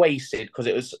 Not wasted because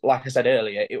it was, like I said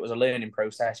earlier, it was a learning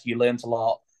process. You learned a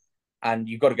lot and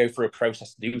you've got to go through a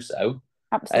process to do so.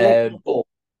 Absolutely. But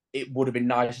it would have been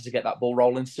nicer to get that ball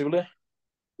rolling sooner.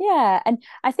 Yeah, and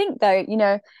I think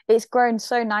though, it's grown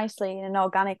so nicely in an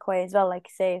organic way as well. Like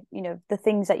you say, the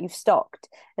things that you've stocked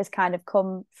has kind of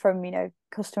come from,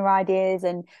 customer ideas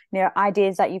and,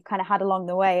 ideas that you've kind of had along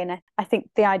the way. And I think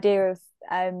the idea of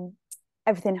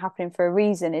everything happening for a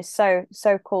reason is so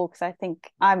cool, because I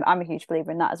think I'm a huge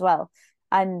believer in that as well.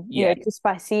 And just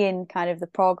by seeing kind of the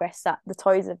progress that the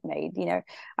toys have made, I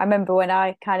remember when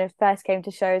I kind of first came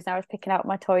to shows and I was picking out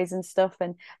my toys and stuff,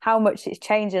 and how much it's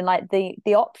changed, and like the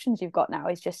options you've got now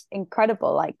is just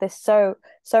incredible. Like there's so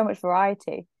much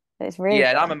variety. It's really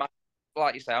fun.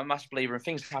 Like you say, I'm a massive believer in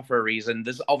things happen for a reason.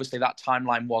 There's obviously that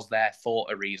timeline was there for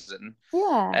a reason.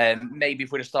 Yeah. Maybe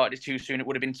if we'd have started it too soon, it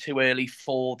would have been too early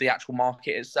for the actual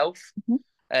market itself.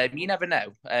 Mm-hmm. You never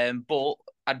know. But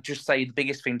I'd just say the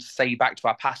biggest thing to say back to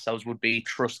our past selves would be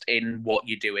trust in what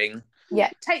you're doing. Yeah.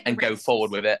 And go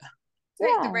forward with it.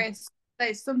 Take the risk.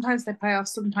 Sometimes they pay off,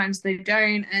 sometimes they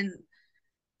don't, and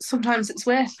sometimes it's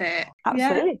worth it.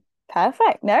 Absolutely. Yeah.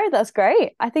 Perfect. No, that's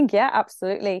great. I think, yeah,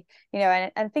 absolutely. And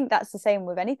I think that's the same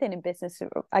with anything in business,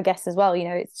 I guess, as well.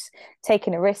 It's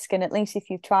taking a risk, and at least if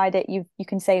you've tried it, you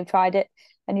can say you've tried it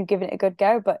and you've given it a good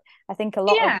go. But I think a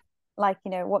lot of, like,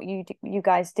 what you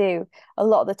guys do, a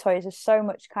lot of the toys are so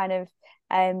much kind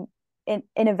of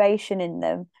innovation in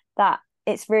them that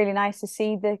it's really nice to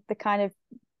see the kind of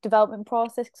development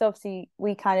process, because obviously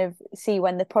we kind of see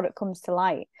when the product comes to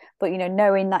light, but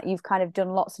knowing that you've kind of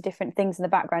done lots of different things in the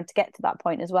background to get to that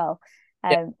point as well.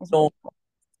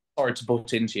 Sorry to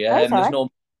butt into you. There's no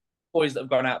toys that have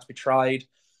gone out to be tried.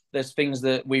 There's things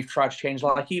that we've tried to change,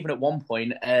 like even at one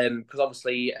point, because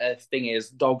obviously a thing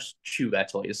is dogs chew their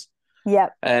toys. Yeah.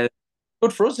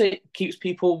 Good for us. It keeps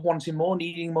people wanting more,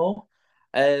 needing more.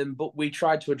 But we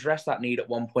tried to address that need at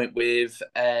one point with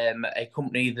a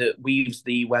company that weaves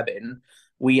the webbing.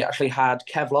 We actually had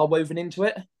Kevlar woven into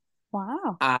it.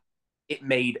 Wow. And it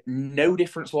made no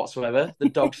difference whatsoever. The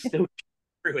dogs still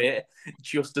through it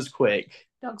just as quick.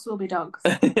 Dogs will be dogs.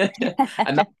 And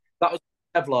that was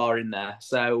Kevlar in there.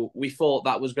 So we thought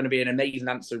that was going to be an amazing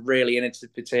answer, really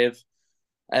innovative.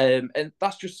 And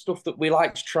that's just stuff that we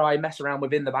like to try, mess around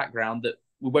with in the background that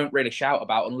we won't really shout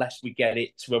about unless we get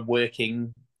it to a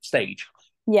working stage.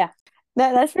 Yeah,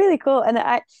 no, that's really cool. And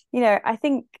I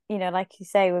think, like you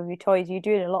say, with your toys, you're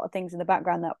doing a lot of things in the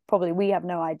background that probably we have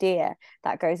no idea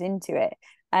that goes into it.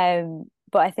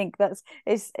 But I think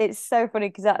it's so funny,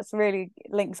 because that's really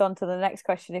links on to the next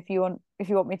question if you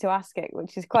want me to ask it,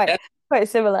 which is quite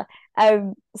similar.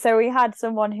 So we had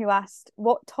someone who asked,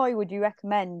 what toy would you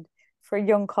recommend for a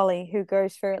young collie who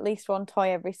goes for at least one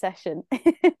toy every session?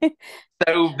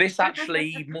 So this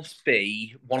actually must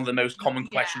be one of the most common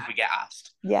questions we get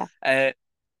asked. Yeah.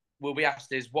 Will be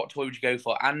asked is, what toy would you go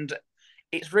for? And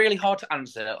it's really hard to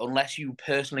answer unless you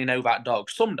personally know about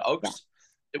dogs. Some dogs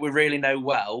that we really know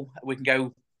well, we can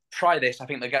go, try this. I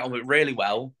think they get on with it really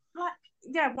well.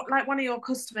 Like one of your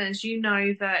customers,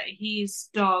 that his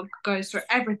dog goes for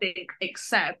everything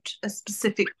except a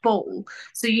specific ball.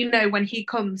 So when he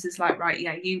comes, it's like, right,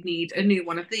 yeah, you need a new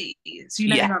one of these. You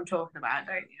know what I'm talking about,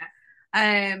 don't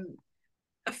you?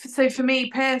 So for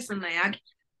me personally,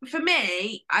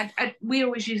 we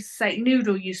always used to say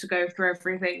Noodle used to go through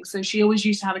everything. So she always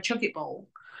used to have a chuck-it ball.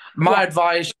 My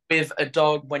advice with a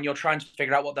dog when you're trying to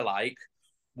figure out what they're like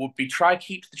would be try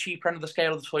keep the cheaper end of the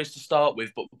scale of the toys to start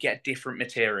with, but get different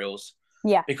materials.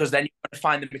 Yeah. Because then you're going to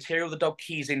find the material the dog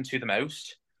keys into the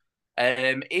most.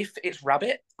 If it's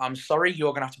rabbit, I'm sorry,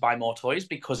 you're going to have to buy more toys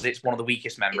because it's one of the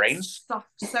weakest membranes. It's soft,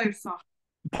 so soft.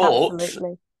 But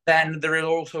absolutely. Then there are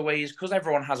also ways, because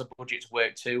everyone has a budget to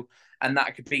work to, and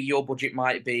that could be your budget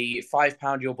might be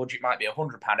 £5, your budget might be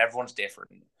 £100. Everyone's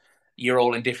different. You're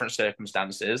all in different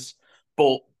circumstances.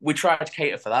 But we try to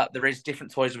cater for that. There is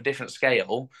different toys of a different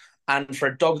scale. And for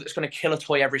a dog that's going to kill a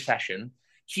toy every session,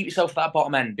 keep yourself at that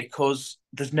bottom end, because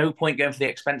there's no point going for the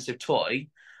expensive toy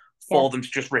for them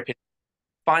to just rip it.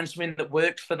 Find something that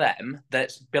works for them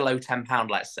that's below £10,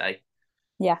 let's say.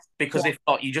 Yeah. Because if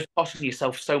not, you're just costing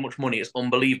yourself so much money. It's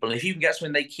unbelievable. And if you can get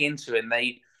something they key into and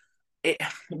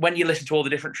when you listen to all the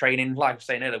different training, like I was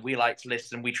saying earlier, we like to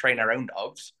listen, we train our own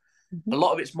dogs. Mm-hmm. A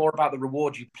lot of it's more about the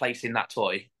reward you place in that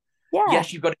toy. Yeah.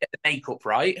 Yes, you've got to get the makeup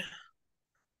right,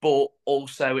 but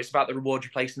also it's about the reward you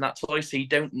place in that toy. So you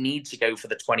don't need to go for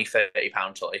the £20,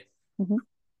 £30 toy. Mm-hmm.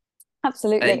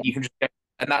 Absolutely. And you can just go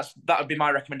and that would be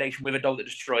my recommendation with a dog that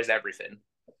destroys everything.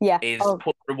 Yeah. Is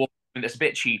put the reward that's a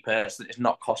bit cheaper, so that it's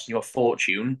not costing you a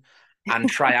fortune, and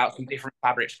try out some different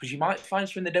fabrics, because you might find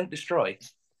something they don't destroy.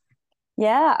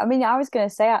 Yeah, I mean, I was going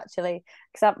to say actually,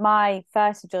 because my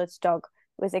first agility dog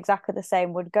was exactly the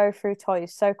same, would go through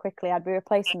toys so quickly. I'd be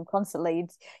replacing them constantly.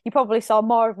 You probably saw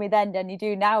more of me then than you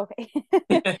do now.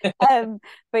 But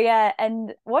yeah,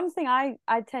 and one thing I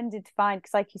tended to find,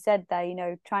 because like you said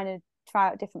there, trying to try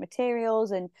out different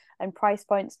materials and price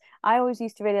points. I always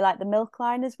used to really like the milk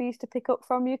liners we used to pick up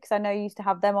from you, because I know you used to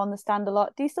have them on the stand a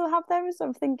lot. Do you still have those?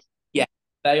 I'm thinking. Yeah,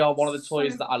 they are one of the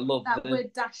toys that I love. That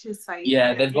with Dash's face.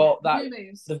 Yeah, they've got that.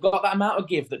 They've got that amount of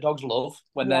give that dogs love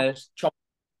when they're chopped,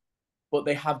 but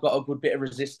they have got a good bit of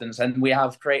resistance, and we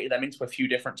have created them into a few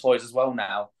different toys as well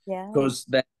now. Yeah, because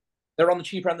they're on the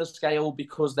cheaper end of the scale,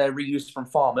 because they're reused from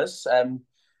farmers,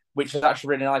 which is actually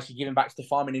really nice. You're giving back to the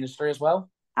farming industry as well.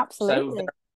 Absolutely.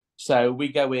 So we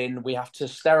go in, we have to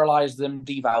sterilize them,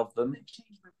 devalve them.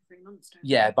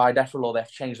 Yeah, by DEFRA law, they have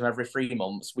to change them every 3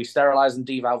 months. We sterilize and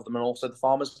devalve them, and also the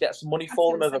farmers get some money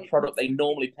for them of a product they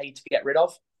normally pay to get rid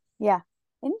of. Yeah,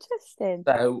 interesting.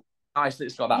 So nice that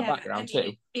it's got that background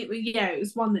too. It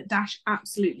was one that Dash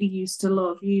absolutely used to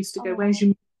love. He used to go, "Where's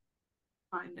your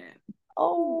find it?"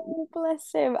 Oh,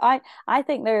 bless him. I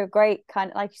think they're a great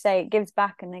kind of, like you say, it gives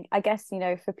back. And I guess,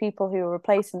 for people who are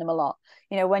replacing them a lot,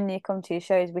 when you come to your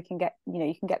shows, we can get,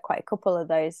 you can get quite a couple of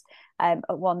those at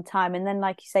one time. And then,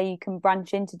 like you say, you can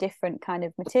branch into different kind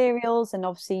of materials. And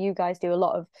obviously you guys do a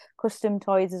lot of custom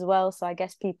toys as well. So I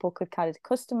guess people could kind of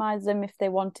customize them if they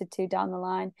wanted to down the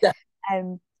line. Yeah.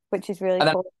 Which is really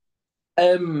cool.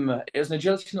 It was an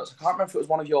agility nuts. I can't remember if it was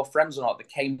one of your friends or not that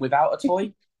came without a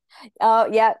toy. Oh,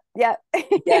 yeah. Yeah,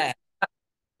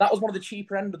 that was one of the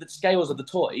cheaper end of the scales of the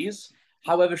toys.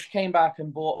 However, she came back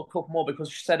and bought a couple more,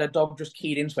 because she said her dog just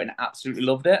keyed into it and absolutely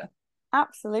loved it.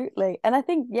 Absolutely. And I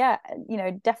think,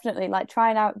 definitely like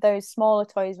trying out those smaller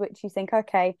toys, which you think,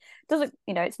 okay, doesn't,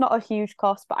 it's not a huge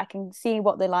cost, but I can see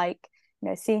what they like,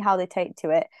 see how they take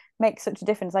to it, makes such a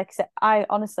difference. Like I said, I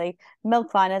honestly,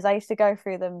 milk liners, I used to go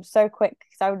through them so quick,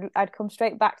 because I'd come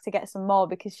straight back to get some more,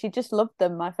 because she just loved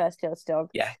them, my first agility dog.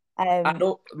 Yeah. And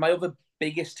my other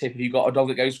biggest tip, if you've got a dog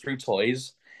that goes through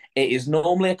toys, it is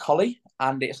normally a collie,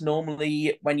 and it's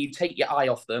normally when you take your eye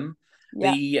off them,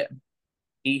 the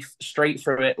teeth straight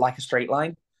through it like a straight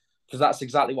line, because that's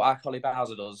exactly what our collie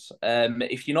Bowser does.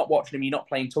 If you're not watching him, you're not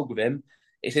playing tug with him,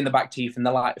 it's in the back teeth, and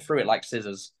they're like through it like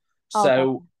scissors.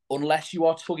 So unless you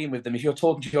are tugging with them, if you're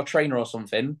talking to your trainer or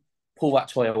something, pull that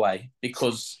toy away,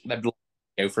 because they'll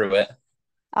go through it.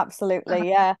 Absolutely,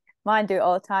 yeah. Mine do it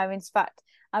all the time. In fact,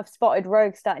 I've spotted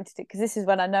Rogue starting to do, because this is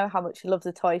when I know how much she loves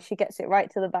the toy. She gets it right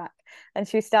to the back, and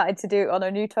she started to do it on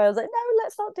her new toy. I was like, no,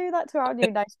 let's not do that to our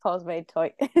new nice Paws Made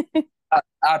toy.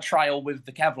 Our trial with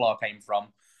the Kevlar came from,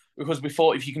 because we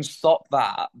thought if you can stop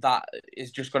that, that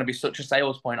is just going to be such a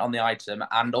sales point on the item,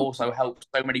 and also help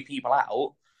so many people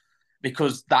out,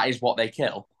 because that is what they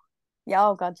kill. Yeah,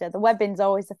 oh god, yeah. The webbing's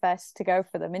always the first to go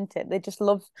for them, isn't it? They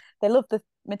love the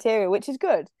material, which is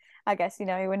good. I guess, we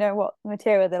know what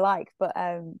material they like, but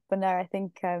no, I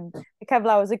think the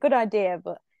Kevlar was a good idea,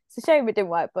 but it's a shame it didn't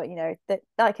work. But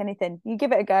like anything, you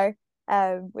give it a go.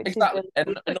 Which exactly. Is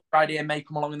really another idea may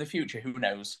come along in the future. Who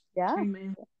knows? Yeah.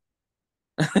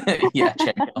 Yeah,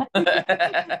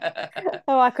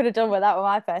 Oh, I could have done with that with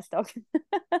my first dog.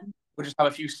 We'll just have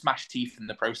a few smashed teeth in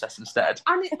the process instead.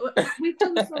 And we've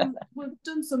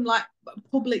done some like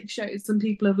public shows, and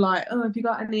people have like, "Oh, have you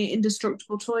got any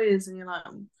indestructible toys?" And you're like,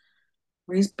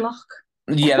 "Where's Block?"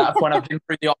 Yeah, that's when I've been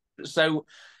through the options. So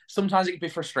sometimes it can be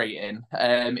frustrating.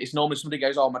 It's normally somebody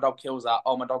goes, "Oh, my dog kills that.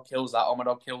 Oh, my dog kills that. Oh, my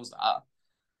dog kills that."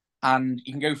 And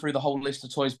you can go through the whole list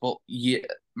of toys, but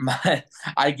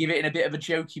I give it in a bit of a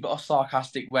jokey but a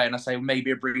sarcastic way, and I say maybe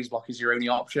a breeze block is your only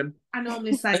option. I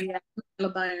normally say a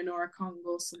bone or a Kong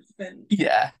or something.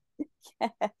 Yeah. Yeah.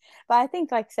 But I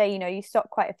think, like I say, you stock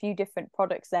quite a few different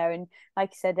products there, and like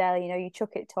you said earlier, you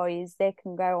chuck it toys, they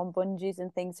can go on bungees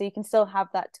and things, so you can still have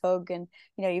that tug, and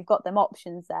you've got them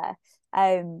options there.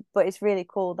 But it's really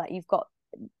cool that you've got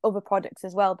other products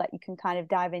as well that you can kind of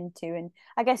dive into, and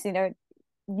I guess you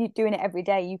doing it every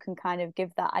day, you can kind of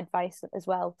give that advice as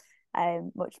well,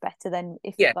 much better than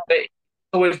if but it's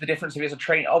always the difference if it's a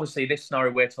train. Obviously this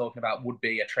scenario we're talking about would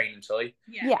be a training toy,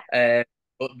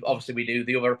 but obviously we do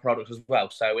the other products as well,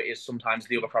 so it is sometimes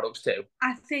the other products too.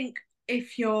 I think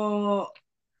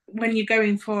when you're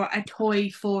going for a toy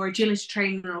for agility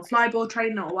training or flyboard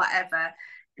training or whatever,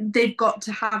 they've got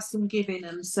to have some give in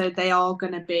them, so they are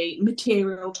going to be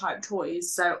material type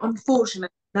toys, so unfortunately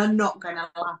they're not going to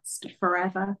last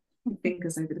forever.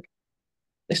 Fingers over the.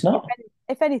 It's not.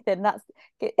 if anything, Now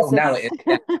it is.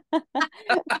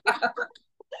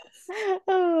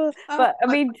 But I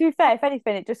mean, to be fair, if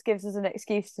anything, it just gives us an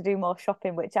excuse to do more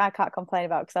shopping, which I can't complain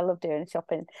about because I love doing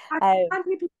shopping.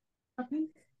 Shopping.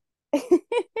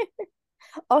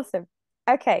 Awesome.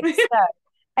 Okay, so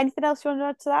anything else you want to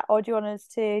add to that, or do you want us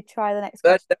to try the next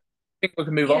question? I think we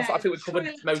can move on. I think we've covered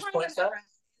most points there.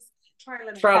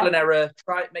 Trial and error.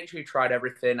 Make sure you tried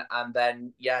everything, and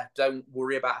then don't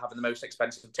worry about having the most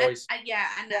expensive toys.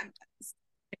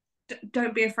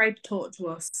 Don't be afraid to talk to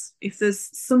us. If there's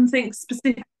something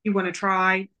specific you want to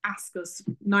try, ask us.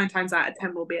 9 times out of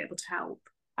 10, we'll be able to help.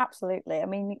 Absolutely. I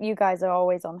mean, you guys are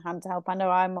always on hand to help. I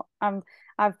know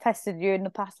I've pestered you in the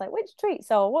past, like which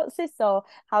treats or what's this or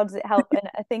how does it help? And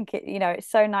I think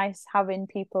it's so nice having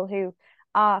people who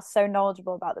are so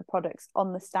knowledgeable about the products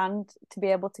on the stand to be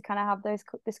able to kind of have those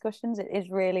discussions. It is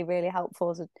really, really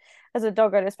helpful as a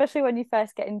dog owner, especially when you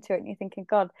first get into it and you're thinking,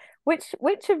 God, which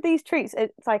of these treats?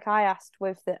 It's like I asked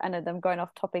with I know I'm going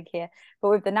off topic here, but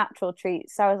with the natural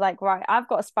treats, I was like, right, I've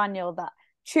got a spaniel that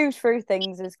chews through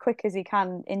things as quick as he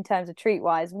can in terms of treat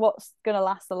wise. What's going to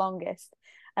last the longest?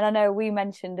 And I know we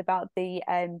mentioned about the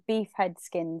beef head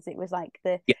skins. It was like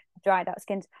the dried out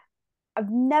skins. I've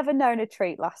never known a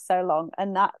treat last so long,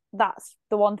 and that's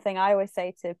the one thing I always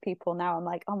say to people now. I'm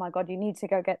like, oh my God, you need to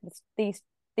go get these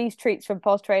treats from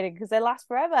Pawstrading because they last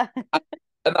forever.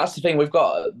 And that's the thing,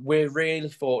 we're really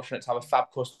fortunate to have a fab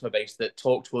customer base that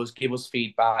talk to us, give us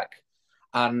feedback,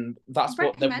 and that's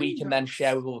what that we can then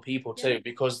share with other people too,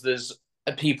 because there's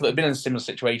people that have been in similar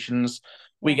situations.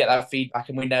 We get that feedback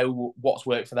and we know what's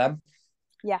worked for them.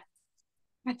 Yeah.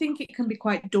 I think it can be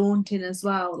quite daunting as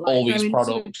well. Like all these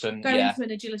products and going to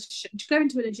an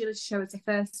agility show as a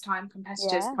first time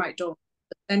competitor is quite daunting.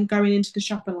 But then going into the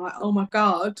shop and like, oh my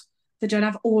God, they don't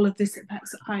have all of this at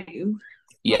home.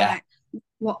 Yeah. Like,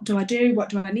 what do I do? What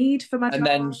do I need for my And dog?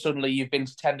 then suddenly you've been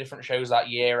to 10 different shows that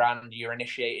year and you're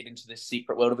initiated into this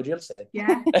secret world of agility.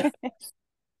 Yeah.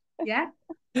 Yeah.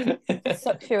 It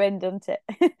sucks you in, doesn't it?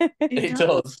 It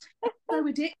does. So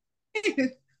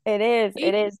ridiculous. It is.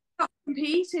 It is.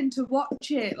 Competing to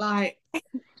watch it like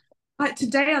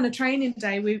today on a training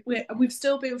day, we've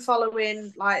still been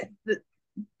following like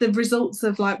the results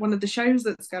of like one of the shows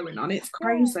that's going on. It's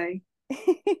crazy.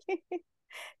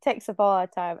 Takes up all our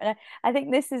time, and I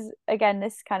think this is again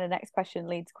this kind of next question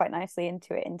leads quite nicely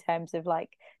into it in terms of like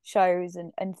shows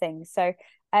and things. So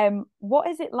what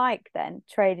is it like then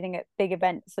trading at big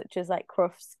events such as like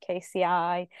Crufts,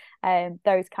 KCI,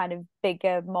 those kind of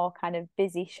bigger, more kind of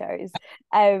busy shows,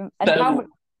 and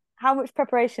how much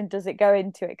preparation does it go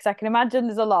into it? Because I can imagine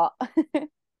there's a lot.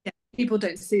 Yeah, people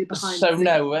don't see behind. So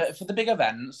no, for the big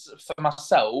events, for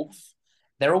myself,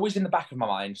 they're always in the back of my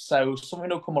mind. So something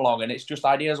will come along and it's just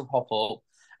ideas will pop up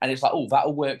and it's like, oh,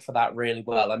 that'll work for that really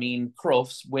well. I mean,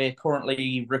 Crufts, we're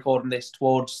currently recording this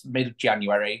towards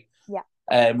mid-January.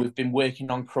 Yeah. We've been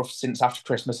working on Crufts since after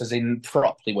Christmas, as in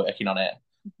properly working on it.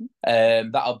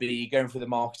 Mm-hmm. That'll be going through the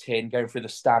marketing, going through the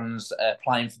stands,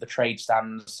 applying for the trade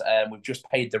stands. We've just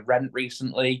paid the rent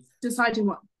recently. Deciding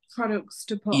what products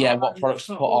to put on. What products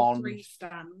to put on.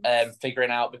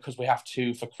 Figuring out, because we have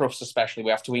to, for Crufts especially,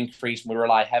 we have to increase and we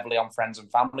rely heavily on friends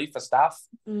and family for staff.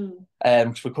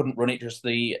 Because we couldn't run it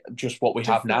just what we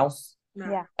have now.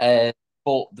 No. Yeah.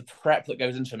 But the prep that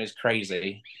goes into them is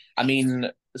crazy. I mean,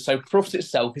 so Crufts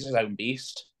itself is its own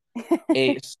beast.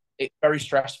 It's very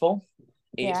stressful.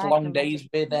 It's long days.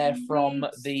 We're there from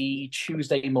the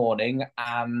Tuesday morning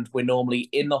and we're normally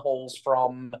in the halls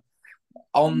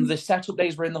on the setup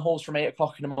days, we're in the halls from 8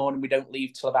 o'clock in the morning. We don't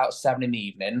leave till about 7 in the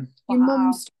evening. Your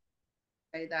mum's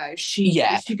though, she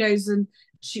goes and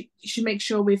she makes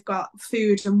sure we've got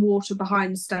food and water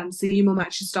behind stands. So your mum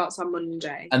actually starts on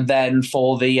Monday. And then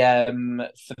for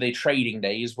the trading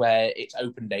days where it's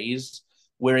open days,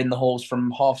 we're in the halls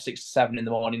from 6:30 to 7 in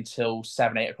the morning till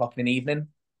 8 o'clock in the evening.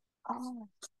 Oh.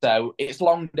 So it's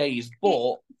long days,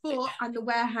 but and the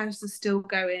warehouse is still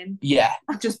going. Yeah.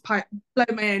 Just blow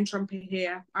my own trumpet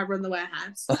here. I run the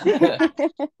warehouse.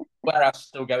 Warehouse is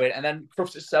still going. And then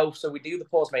Crufts itself, so we do the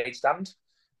Pause Made stand,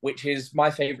 which is my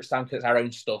favourite stand because it's our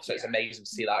own stuff, so it's amazing to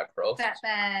see that at Crufts. Vet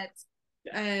bed,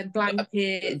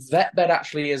 blankets. Vet bed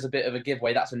actually is a bit of a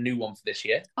giveaway. That's a new one for this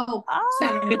year. Oh,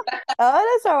 oh,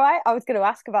 that's all right. I was going to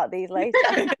ask about these later.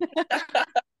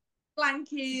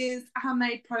 Blankets,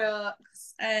 handmade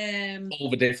products, all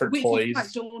the different toys. Which is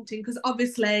quite daunting because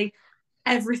obviously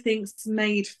everything's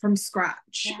made from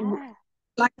scratch. Yeah.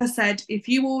 Like I said, if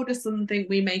you order something,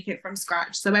 we make it from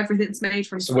scratch. So everything's made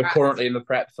from scratch. So we're currently in the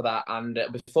prep for that. And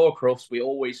before Crufts, we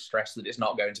always stress that it's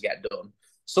not going to get done.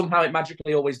 Somehow it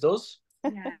magically always does.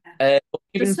 Yeah.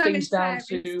 Even So things many down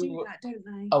fairies do to that, don't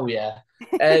they? oh yeah,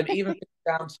 even things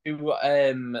down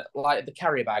to like the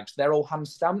carrier bags, they're all hand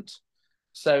stamped.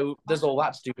 So there's all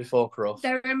that to do before Cruff.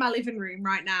 They're in my living room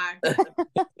right now.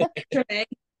 Literally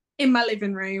in my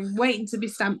living room, waiting to be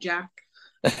stamped, Jack.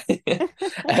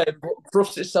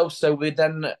 Crufts itself, so we have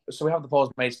the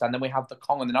Paws Made stand, then we have the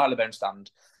Kong and the Nylabone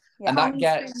stand. Yeah. And that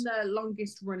gets been the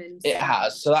longest running it stand.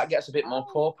 has, so that gets a bit more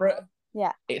corporate.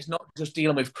 Yeah. It's not just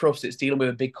dealing with Crufts, it's dealing with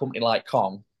a big company like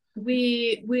Kong.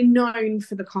 We're known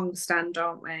for the Kong stand,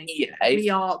 aren't we? Yeah, we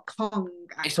are Kong.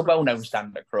 It's a well-known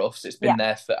stand at Crufts. It's been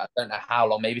there for I don't know how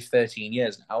long, maybe 13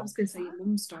 years now. I was going to say your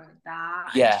mum started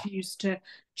that. Yeah, she used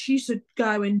to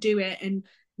go and do it and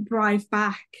drive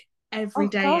back every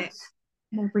day,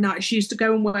 every night. She used to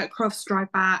go and work Crufts,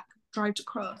 drive to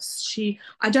Crufts.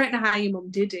 I don't know how your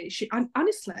mum did it. I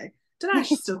honestly don't know how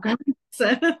she's still going.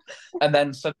 And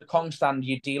then, so the Kong stand,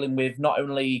 you're dealing with not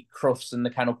only Crufts and the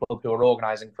Kennel Club who are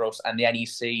organising Crufts and the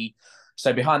NEC.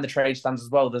 So behind the trade stands as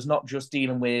well, there's not just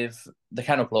dealing with the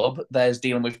Kennel Club, there's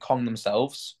dealing with Kong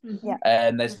themselves. Yeah.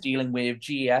 And there's dealing with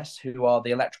GES, who are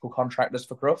the electrical contractors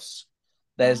for Crufts.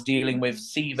 There's dealing with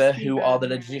Seaver, who are the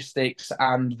logistics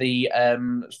and the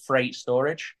freight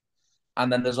storage.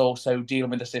 And then there's also dealing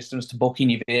with the systems to book in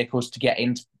your vehicles to get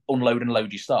in, to unload and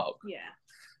load your stock.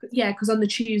 Yeah, because on the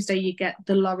Tuesday you get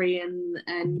the lorry and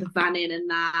the van in and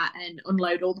that, and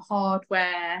unload all the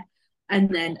hardware.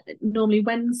 And then normally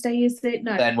Wednesday, is it?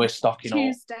 No. Then we're stocking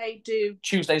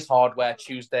Tuesday's hardware.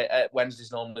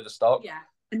 Wednesday's normally the stock. Yeah,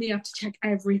 and you have to check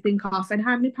everything off. And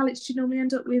how many pallets do you normally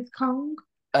end up with, Kong?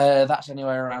 That's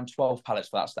anywhere around 12 pallets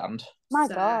for that stand. My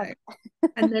God.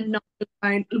 And then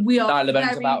we are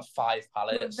Nylabone's about 5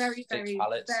 pallets. Very, 6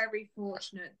 pallets. Very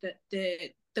fortunate that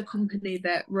the company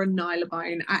that run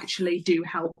Nylabone actually do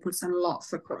help us a lot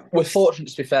for Crufts. We're fortunate,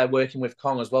 to be fair, working with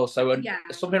Kong as well. So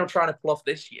something I'm trying to pull off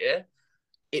this year.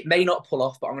 It may not pull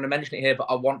off, but I'm going to mention it here, but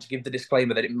I want to give the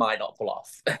disclaimer that it might not pull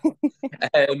off.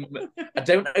 I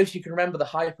don't know if you can remember the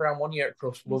hype around one year at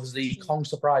Crufts was the Kong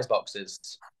surprise boxes.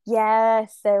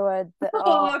 Yes, they were.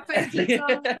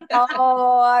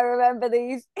 I remember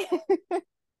these.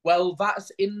 Well,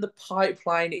 that's in the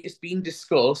pipeline. It's been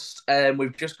discussed.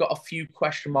 We've just got a few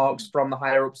question marks from the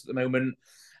higher ups at the moment,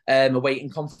 awaiting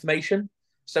confirmation.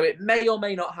 So it may or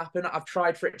may not happen. I've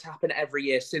tried for it to happen every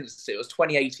year since it was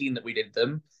 2018 that we did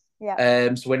them.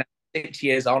 Yeah. So we're now 6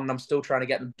 years on, and I'm still trying to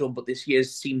get them done. But this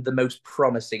year's seemed the most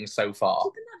promising so far.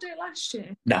 Didn't that do it last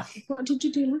year? No. What did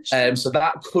you do last year? So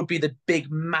that could be the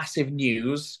big, massive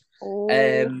news.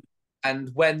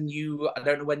 And when I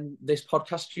don't know when this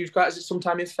podcast is, guys, is it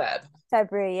sometime in Feb?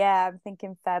 February, yeah, I'm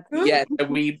thinking Feb. Yeah, so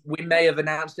we may have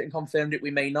announced it and confirmed it.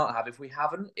 We may not have. If we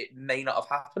haven't, it may not have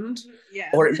happened. Yeah.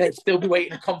 Or it may still be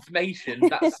waiting a confirmation.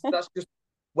 That's just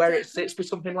where it sits with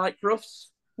something like Crufts.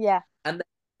 Yeah. And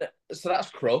then, so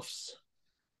that's Crufts.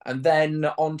 And then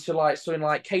on to like something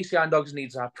like KCI and Dogs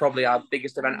Needs are probably our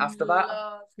biggest event after that.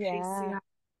 Yeah. KCI.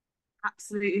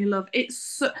 Absolutely love.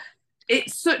 It's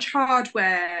such hard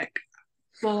work.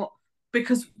 But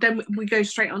because then we go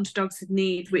straight on to Dogs in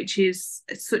Need, which is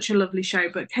such a lovely show.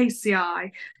 But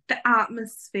KCI, the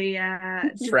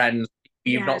atmosphere, friends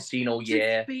you've not seen all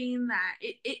year, just being there.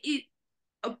 It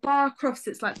bar Crufts,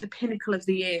 it's like the pinnacle of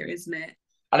the year, isn't it?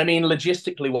 And I mean,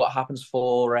 logistically, what happens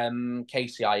for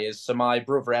KCI is, so my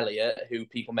brother Elliot, who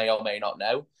people may or may not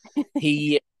know,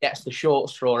 he gets the short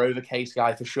straw over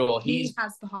KCI for sure. He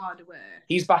has the harder work.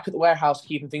 He's back at the warehouse,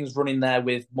 keeping things running there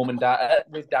with mum and dad.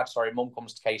 Mum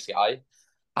comes to KCI.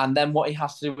 And then what he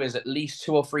has to do is at least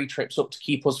 2 or 3 trips up to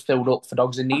keep us filled up for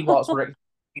Dogs in Need whilst we're at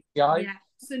KCI. Yeah.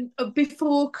 So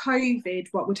before COVID,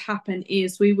 what would happen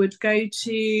is we would go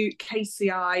to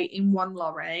KCI in one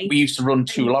lorry. We used to run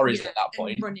 2 lorries at that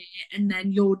point. And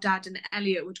then your dad and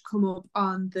Elliot would come up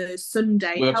on the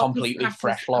Sunday. With a completely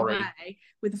fresh lorry.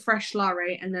 With a fresh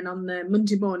lorry. And then on the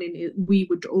Monday morning, we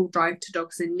would all drive to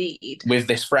Dogs in Need. With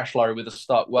this fresh lorry with the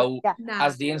stock. Well,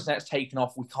 as the internet's taken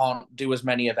off, we can't do as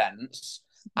many events.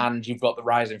 And you've got the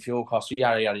rise in fuel costs,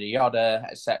 yada, yada, yada,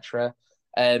 etc.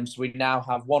 So we now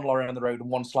have 1 lorry on the road and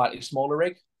 1 slightly smaller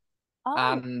rig.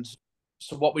 And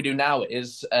so what we do now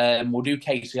is we'll do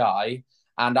KCI,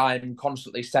 and I'm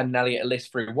constantly sending Elliot a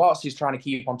list through whilst he's trying to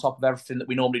keep on top of everything that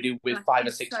we normally do with 5 or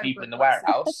 6 people in the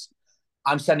warehouse.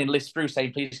 I'm sending lists through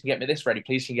saying, please can you get me this ready,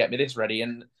 please can you get me this ready.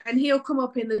 And he'll come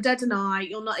up in the dead of night,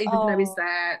 you'll not even know he's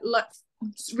there. Let's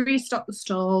restock the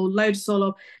stall, load us all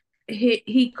up.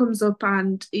 He comes up,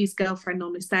 and his girlfriend,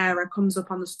 normally Sarah, comes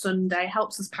up on the Sunday,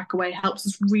 helps us pack away, helps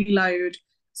us reload.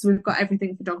 So we've got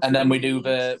everything for Dogs in Need. And then we do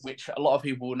which a lot of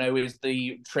people will know is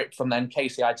the trip from then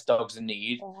KCI to Dogs in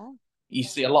Need. You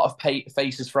see a lot of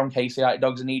faces from KCI at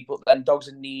Dogs in Need, but then Dogs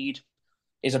in Need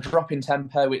is a drop in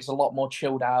tempo. It's a lot more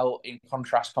chilled out in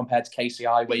contrast compared to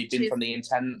KCI, where you've been from the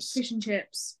intense. Fish and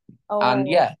chips. And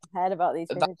yeah, I've heard about these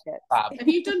fish and chips. Have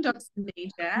you done Dogs in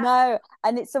Need yet? No,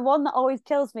 and it's the one that always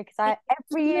kills me because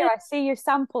every year I see your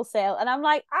sample sale and I'm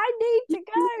like, I need to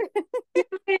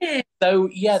go. So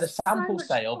yeah, the sample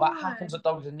sale that happens at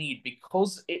Dogs in Need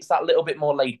because it's that little bit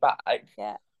more laid back.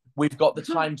 Yeah, we've got the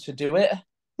time to do it.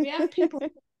 We have people.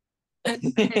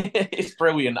 It's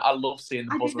brilliant. I love seeing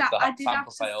the buzz of that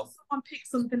sample sale. Someone picked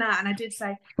something out, and I did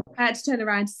say I had to turn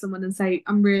around to someone and say,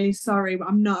 "I'm really sorry, but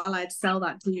I'm not allowed to sell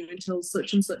that to you until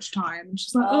such and such time." And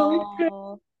she's like,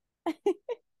 "Oh."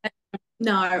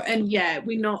 No, and yeah,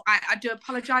 I do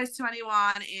apologise to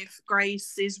anyone if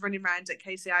Grace is running around at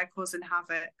KCI causing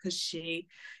havoc because she,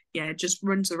 just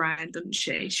runs around, doesn't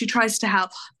she? She tries to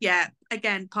help. Yeah,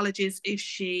 again, apologies if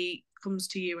she comes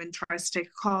to you and tries to take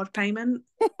a card payment.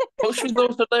 But she's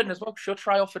also learning as well. She'll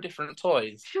try off for different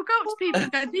toys. She'll go up to people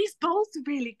and go, "These bowls are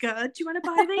really good. Do you want to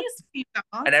buy these?"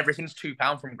 And everything's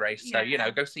 £2 from Grace, so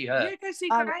go see her. Yeah, go see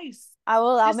Grace. I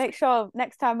will. I'll make sure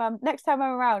next time I'm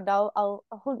around, I'll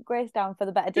hunt Grace down for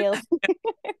the better deals.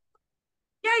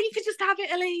 Yeah, you could just have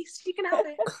it, Elise. You can have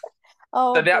it.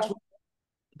 So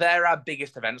they're our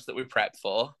biggest events that we prep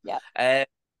for. Yeah.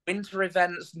 Winter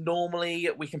events, normally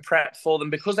we can prep for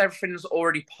them because everything's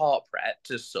already part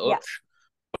prepped as such. Yeah.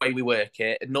 The way we work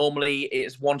it, normally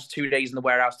it's 1 to 2 days in the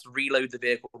warehouse to reload the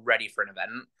vehicle ready for an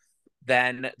event.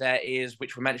 Then there is,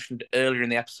 which we mentioned earlier in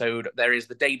the episode, there is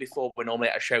the day before we're normally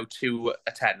at a show to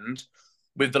attend.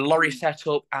 With the lorry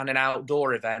setup and an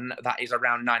outdoor event, that is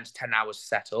around 9 to 10 hours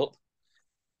setup.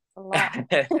 A lot.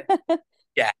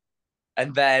 Yeah.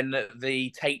 And then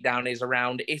the takedown is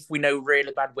around, if we know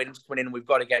really bad winds coming in and we've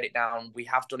got to get it down, we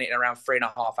have done it in around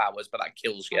 3.5 hours, but that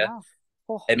kills you.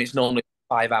 Oh. And it's normally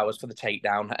 5 hours for the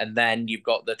takedown. And then you've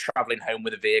got the travelling home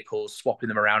with the vehicles, swapping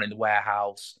them around in the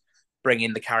warehouse,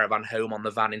 bringing the caravan home on the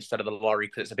van instead of the lorry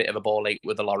because it's a bit of a ball ache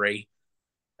with the lorry.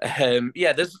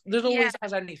 There's always,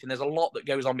 as anything, there's a lot that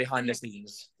goes on behind the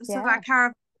scenes. So that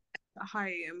caravan at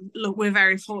home, look, we're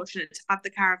very fortunate to have the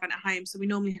caravan at home, so we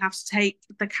normally have to take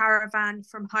the caravan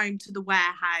from home to the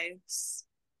warehouse,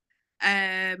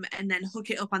 and then hook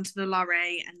it up onto the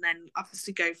lorry, and then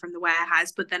obviously go from the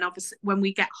warehouse. But then obviously when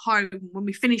we get home, when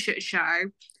we finish at a show,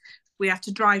 we have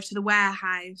to drive to the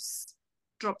warehouse,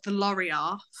 drop the lorry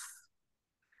off,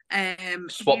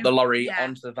 swap the lorry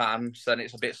onto the van, so then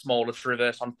it's a bit smaller to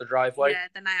reverse onto the driveway. Yeah,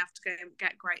 then I have to go and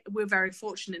get Grace. We're very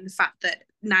fortunate in the fact that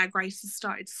now Grace has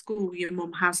started school. Your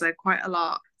mum has her quite a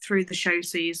lot through the show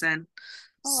season.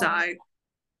 So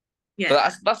yeah,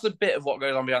 so that's a bit of what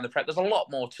goes on behind the prep. There's a lot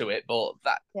more to it, but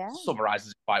that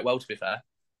summarises it quite well, to be fair.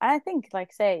 And I think, like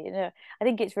I say, I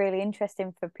think it's really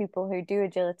interesting for people who do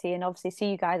agility and obviously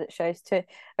see you guys at shows to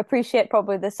appreciate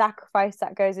probably the sacrifice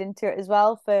that goes into it as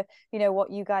well for, what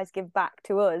you guys give back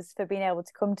to us for being able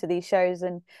to come to these shows.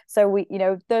 And so we,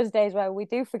 those days where we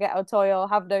do forget our toy or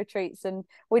have no treats and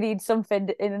we need something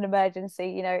in an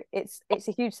emergency, it's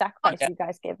a huge sacrifice you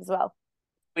guys give as well.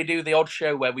 We do the odd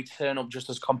show where we turn up just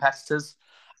as competitors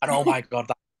and oh my God,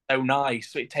 that's so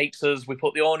nice. So it takes us, we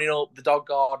put the awning up, the dog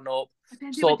garden up,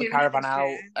 sort the caravan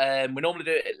out. We normally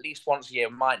do it at least once a year.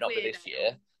 It might not be this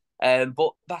year.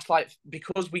 But that's like,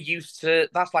 because we used to,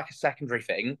 that's like a secondary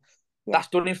thing. Yeah. That's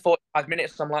done in 45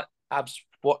 minutes. I'm like, Abs,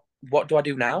 what do I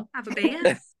do now? Have a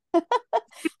beer.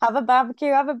 Have a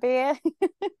barbecue, have a beer.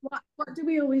 What do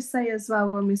we always say as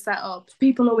well when we set up?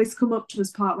 People always come up to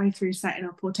us partway through setting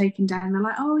up or taking down. They're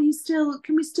like, "Oh,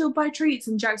 can we still buy treats?"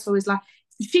 And Jack's always like,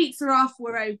 "The sheets are off,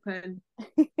 we're open."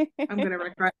 I'm gonna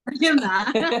regret doing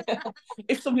that.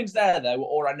 If something's there though,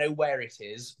 or I know where it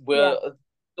is, we'll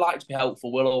like to be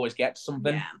helpful. We'll always get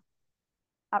something. Yeah.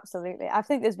 Absolutely. I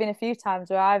think there's been a few times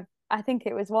where I think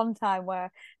it was one time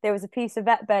where there was a piece of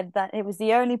vet bed that it was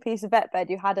the only piece of vet bed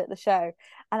you had at the show.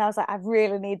 And I was like, I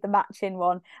really need the matching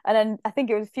one. And then I think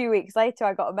it was a few weeks later,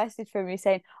 I got a message from you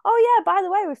saying, "Oh yeah, by the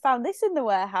way, we found this in the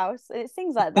warehouse." And it's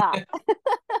things like that.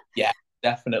 Yeah,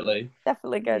 definitely.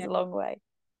 Definitely goes a long way.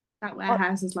 That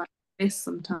warehouse is like this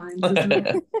sometimes, isn't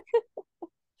it?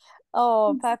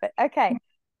 Oh, perfect. Okay.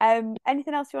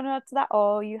 Anything else you want to add to that,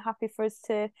 or are you happy for us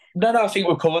to? No, I think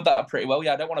we've covered that pretty well.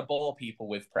 Yeah, I don't want to bore people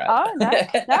with prep. Oh no,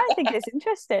 I think it's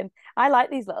interesting. I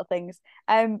like these little things.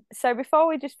 So before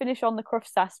we just finish on the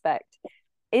crufts aspect,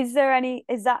 is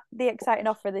that the exciting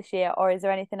offer this year, or is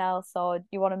there anything else, or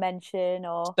you want to mention,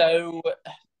 or? So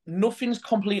nothing's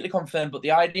completely confirmed, but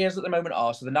the ideas at the moment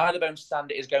are, so the Nylabone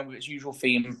stand is going with its usual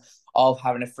theme of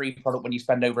having a free product when you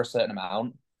spend over a certain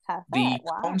amount. Perfect. The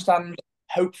cone stand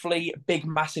hopefully, big,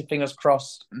 massive fingers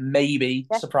crossed, maybe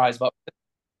surprise box.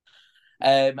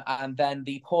 And then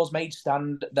the Pause Made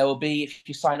stand, there will be, if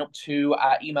you sign up to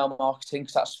our email marketing,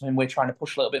 because that's something we're trying to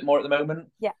push a little bit more at the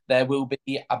moment, there will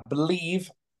be, I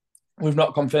believe, we've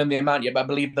not confirmed the amount yet, but I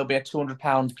believe there'll be a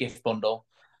 £200 gift bundle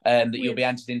that you'll be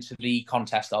entered into the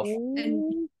contest of.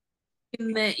 And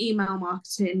in the email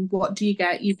marketing, what do you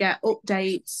get? You get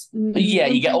updates. Yeah,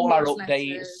 you get all our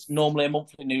updates, normally a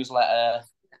monthly newsletter.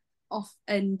 Off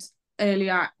and early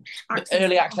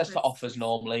access for offers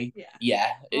normally. Yeah.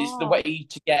 It's the way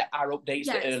to get our updates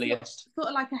the earliest. Sort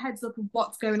of like a heads up of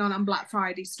what's going on Black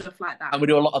Friday, stuff like that. And we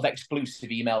do a lot of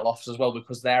exclusive email offers as well,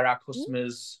 because they're our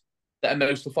customers that are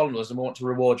mostly following us, and we want to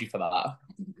reward you for that. I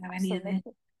didn't know any of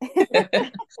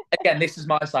it. Again, this is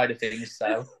my side of things,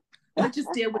 so I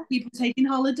just deal with people taking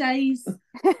holidays.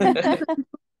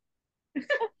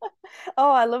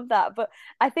 Oh, I love that. But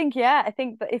I think that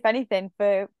if anything,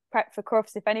 for Prep for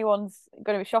Crufts, if anyone's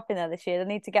going to be shopping there this year, they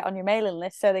need to get on your mailing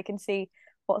list so they can see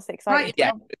what's exciting.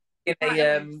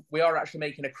 We are actually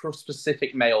making a Crufts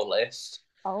specific mail list.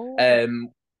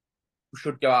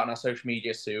 Should go out on our social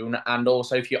media soon, and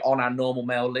also if you're on our normal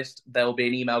mail list, there'll be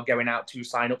an email going out to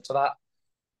sign up to that.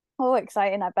 Oh,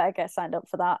 exciting. I better get signed up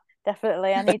for that.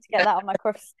 Definitely. I need to get that on my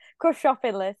Crufts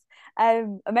shopping list.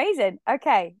 Amazing.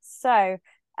 Okay, so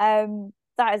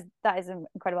that is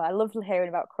incredible. I love hearing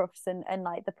about Crufts and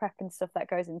like the prep and stuff that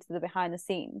goes into the behind the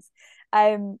scenes.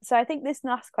 So I think this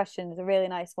last question is a really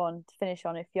nice one to finish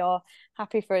on, if you're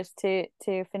happy for us to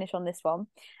finish on this one.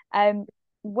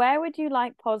 Where would you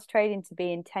like Pawstrading to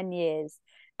be in 10 years?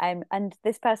 And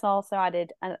this person also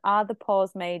added, and are the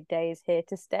Pause Made days here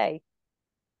to stay?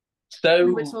 So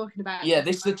we were talking about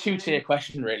this is a two-tier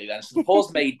question really then. So the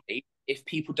Pause Made day, if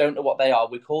people don't know what they are,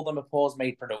 we call them a Pause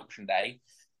Made production day,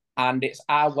 and it's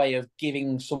our way of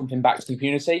giving something back to the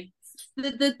community.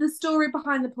 The story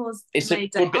behind the Pause Made day.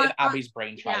 It's a good bit of Abby's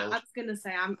brainchild. Yeah, I was going to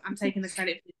say, I'm taking the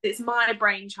credit. It's my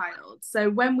brainchild. So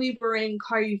when we were in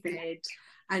COVID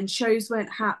and shows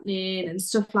weren't happening and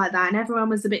stuff like that, and everyone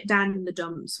was a bit down in the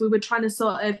dumps, we were trying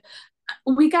to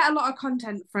we get a lot of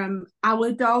content from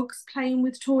our dogs playing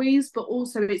with toys, but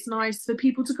also it's nice for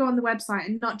people to go on the website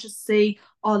and not just see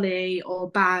Ollie or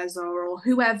Baz or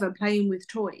whoever playing with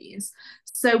toys.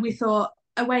 So we thought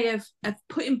a way of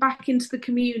putting back into the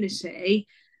community,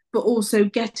 but also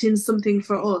getting something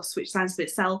for us, which sounds a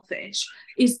bit selfish,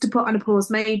 is to put on a Pause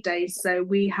Made day. So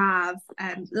we have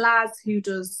Laz, who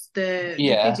does the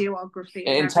videography.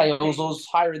 It entails us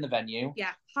hiring the venue,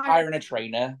 hiring a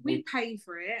trainer. We pay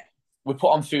for it. We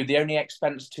put on food, the only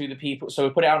expense to the people. So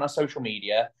we put it out on our social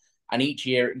media, and each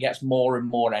year it gets more and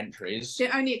more entries.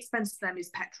 The only expense to them is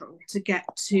petrol to get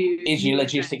to. Is your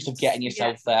logistics of getting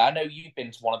yourself there? I know you've been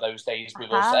to one of those days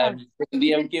with us.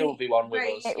 The Ogilvy one with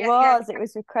us. It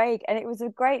was with Craig, and it was a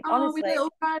great. Honestly,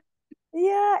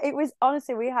 it was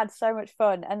honestly, we had so much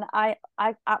fun, and I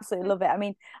absolutely love it. I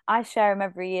mean, I share them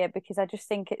every year because I just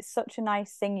think it's such a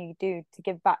nice thing you do to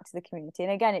give back to the community,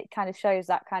 and again, it kind of shows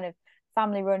that kind of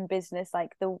family run business,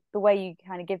 like the way you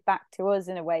kind of give back to us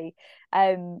in a way.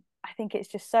 I think it's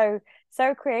just so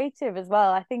creative as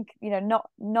well. I think,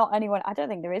 not anyone, I don't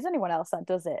think there is anyone else that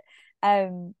does it.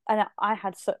 And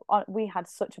we had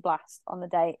such a blast on the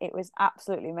day. It was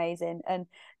absolutely amazing, and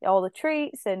all the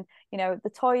treats and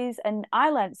the toys, and I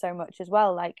learned so much as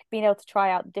well, like being able to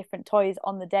try out different toys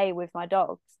on the day with my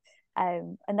dogs.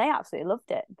 And they absolutely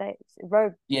loved it.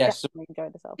 Rogue definitely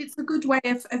enjoyed themselves. It's a good way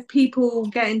of people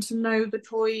getting to know the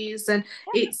toys, and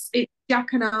it's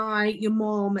Jack and I, your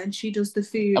mom, and she does the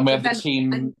food. And we have the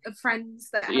team of friends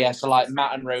that. So like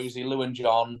Matt and Rosie, Lou and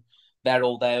John, they're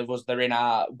all there. They're in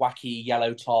our wacky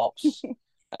yellow tops.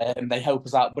 And they help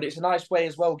us out. But it's a nice way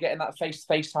as well, getting that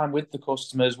face-to-face time with the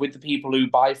customers, with the people who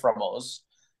buy from us.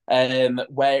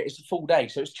 Where it's a full day,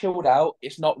 so it's chilled out,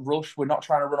 it's not rushed, we're not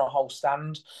trying to run a whole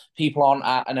stand. People aren't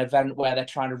at an event where they're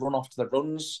trying to run off to the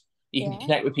runs. You can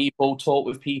connect with people, talk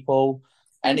with people,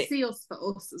 and they see us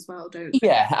for us as well, don't they?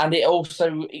 And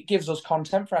it gives us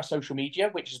content for our social media,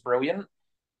 which is brilliant.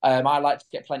 I like to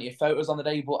get plenty of photos on the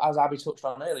day, but as Abby touched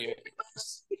on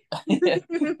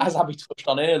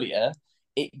earlier,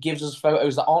 it gives us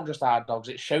photos that aren't just our dogs.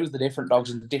 It shows the different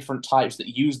dogs and the different types that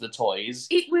use the toys.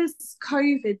 It was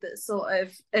COVID that sort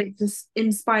of just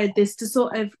inspired this to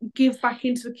sort of give back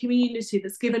into a community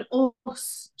that's given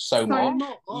us so much.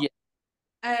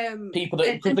 People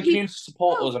that the community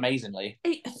support us amazingly.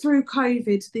 Through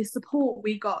COVID, the support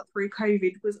we got through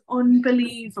COVID was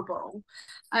unbelievable.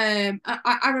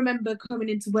 I remember coming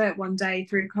into work one day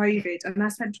through COVID, and I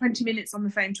spent 20 minutes on the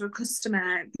phone to a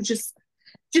customer, just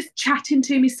chatting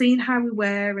to me, seeing how we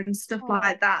were and stuff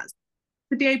like that.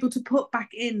 to be able to put back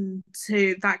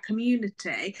into that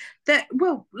community that,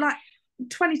 well, like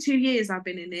 22 years I've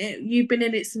been in it. You've been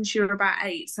in it since you were about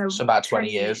 8, so about 20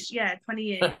 years. Yeah, 20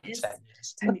 years.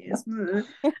 10 years.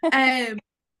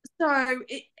 So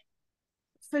it,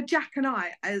 for Jack and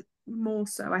I, more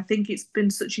so, I think it's been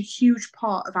such a huge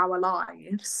part of our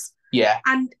lives. Yeah.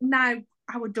 And now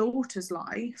our daughter's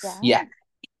life. Yeah.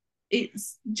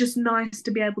 It's just nice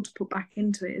to be able to put back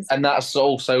into it. And that's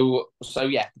also, so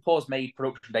yeah, the Pause Made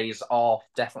production days are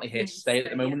definitely here to stay at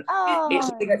the moment. Oh. It's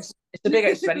a big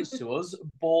expense to us,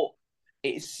 but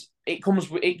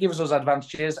it gives us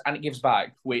advantages and it gives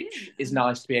back, which is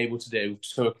nice to be able to do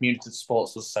to a community that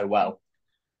supports us so well.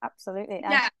 Absolutely.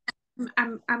 Yeah.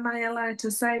 Am I allowed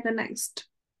to say the next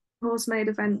Pause Made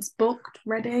event's booked,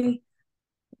 ready?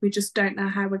 We just don't know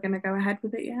how we're going to go ahead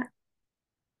with it yet.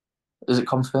 Is it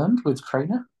confirmed with the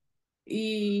trainer?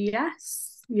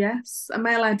 Yes. Am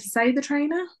I allowed to say the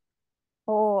trainer?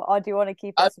 Or do you want to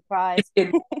keep it a surprise?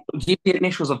 Give the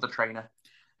initials of the trainer.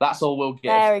 That's all we'll give.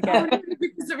 There we go.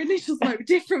 Because the initials might be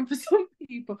different for some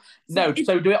people. So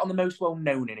do it on the most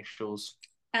well-known initials.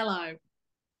 Hello.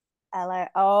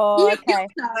 Oh, okay.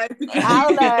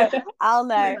 I'll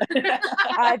know.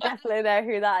 I definitely know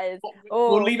who that is.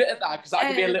 We'll leave it at that because that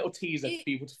could be a little teaser for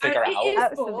people to figure out.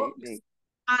 Absolutely.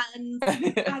 And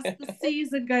as the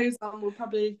season goes on, we'll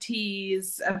probably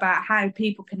tease about how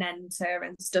people can enter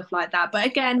and stuff like that. But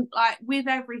again, like with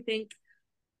everything,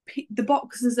 the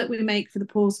boxes that we make for the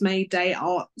Pause Made Day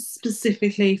are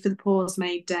specifically for the Pause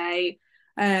Made Day.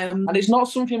 And it's not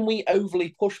something we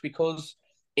overly push because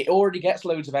it already gets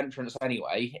loads of entrants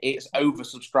anyway. It's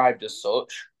oversubscribed as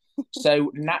such.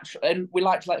 So and we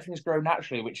like to let things grow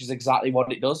naturally, which is exactly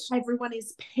what it does. Everyone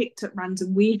is picked at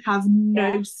random. We have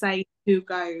no say who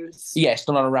goes. Yeah, it's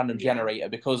done on a random generator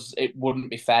because it wouldn't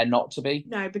be fair not to be.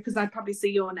 No, because I'd probably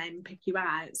see your name and pick you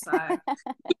out. So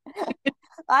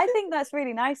I think that's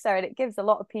really nice, Sarah, and it gives a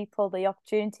lot of people the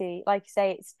opportunity. Like you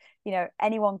say, it's,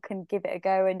 anyone can give it a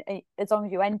go, and as long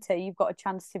as you enter, you've got a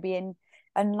chance to be in.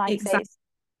 And like I say, it's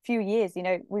few years,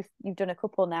 you've done a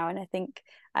couple now, and I think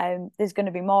there's going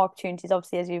to be more opportunities,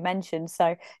 obviously, as you mentioned.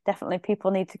 So definitely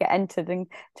people need to get entered and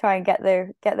try and get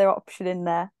their option in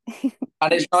there.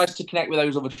 And it's nice to connect with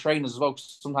those other trainers as well,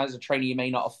 because sometimes a trainer you may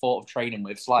not have thought of training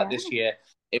with. So this year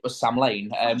it was Sam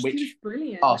Lane, which was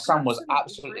brilliant. Sam was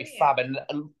absolutely fab, and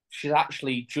she's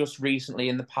actually just recently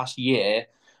in the past year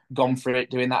gone for it,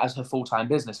 doing that as her full-time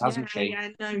business, hasn't she? Yeah,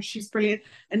 no, she's brilliant.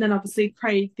 And then obviously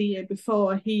Craig, the year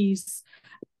before, he's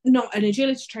not an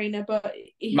agility trainer, but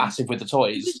he's massive with the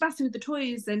toys. He's massive with the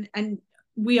toys, and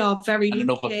we are very lucky.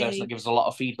 Another person that gives us a lot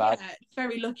of feedback. Yeah,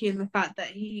 very lucky in the fact that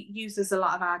he uses a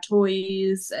lot of our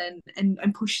toys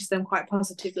and pushes them quite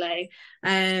positively.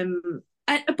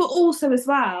 But also as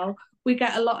well, we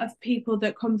get a lot of people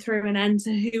that come through and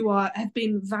enter who have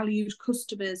been valued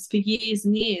customers for years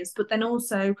and years, but then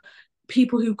also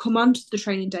people who come onto the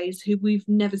training days who we've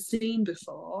never seen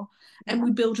before, and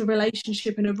we build a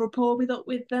relationship and a rapport with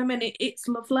them, and it's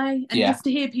lovely. And just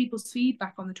to hear people's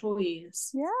feedback on the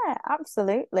toys. Yeah,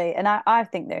 absolutely. And I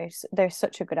think they're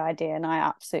such a good idea, and I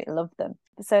absolutely love them.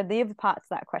 So the other part to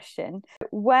that question,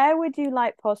 where would you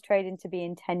like Pawstrading to be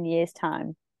in 10 years'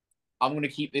 time? I'm going to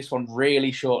keep this one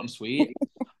really short and sweet.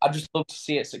 I just love to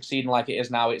see it succeeding like it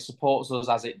is now. It supports us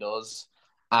as it does,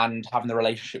 and having the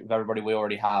relationship with everybody we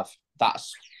already have.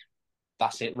 That's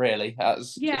it, really.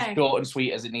 As short and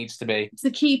sweet as it needs to be.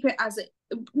 To keep it as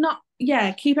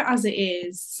keep it as it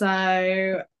is.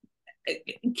 So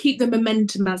keep the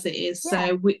momentum as it is.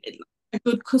 So a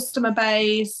good customer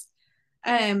base.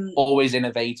 Always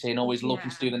innovating, always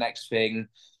looking to do the next thing.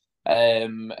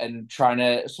 And trying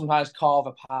to sometimes carve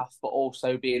a path, but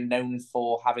also being known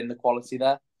for having the quality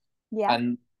there.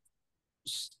 And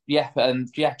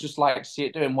just like to see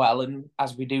it doing well, and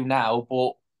as we do now,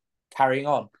 but carrying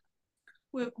on.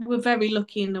 We're very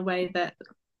lucky in the way that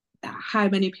how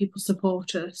many people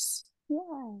support us,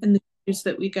 and the shows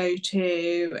that we go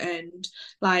to, and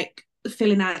like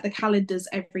filling out the calendars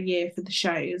every year for the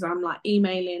shows. I'm like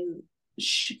emailing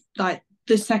like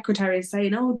the secretary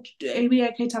saying, "Oh, are we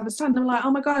okay to have a stand?" I'm like,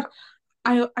 "Oh my god,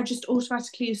 I just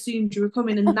automatically assumed you were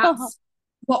coming," and that's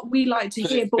what we like to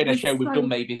hear. It's been a show we've done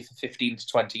maybe for 15 to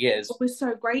 20 years. But we're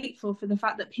so grateful for the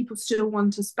fact that people still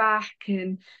want us back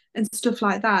and stuff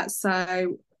like that.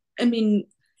 So, I mean,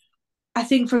 I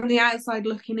think from the outside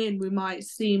looking in, we might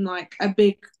seem like a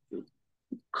big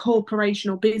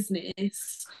corporation or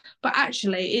business, but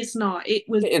actually it's not. It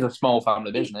is a small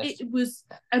family business. It was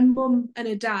a mum and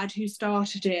a dad who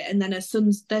started it, and then their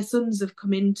sons have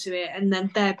come into it, and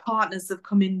then their partners have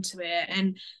come into it,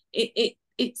 and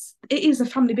it is a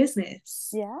family business.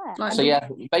 Yeah. Like, So yeah,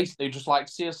 basically just like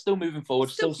see us still moving forward,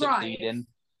 still thrive. succeeding.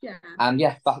 Yeah. And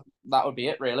yeah, that would be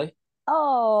it really.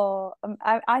 Oh,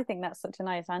 I think that's such a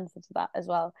nice answer to that as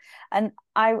well. And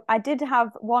I did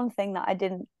have one thing that I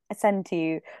didn't send to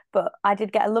you, but I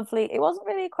did get a lovely, it wasn't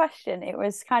really a question, it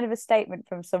was kind of a statement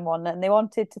from someone, and they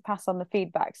wanted to pass on the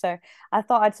feedback. So I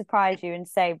thought I'd surprise you and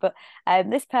say, but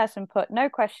this person put, no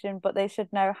question, but they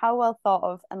should know how well thought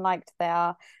of and liked they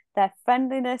are. Their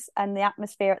friendliness and the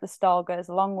atmosphere at the store goes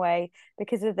a long way.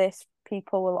 Because of this,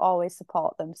 people will always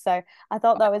support them. So I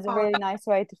thought that was a really nice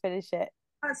way to finish it.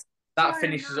 That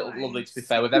finishes it up lovely, to be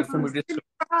fair, with everything we've just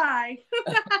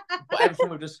but everything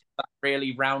we've just that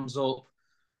really rounds up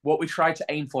what we try to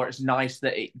aim for. It's nice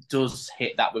that it does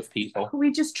hit that with people.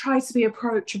 We just try to be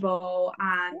approachable,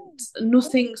 and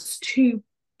nothing's too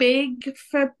big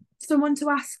for someone to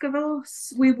ask of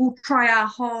us. We will try our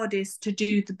hardest to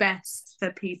do the best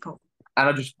for people. And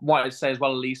I just wanted to say as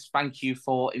well, Elise, thank you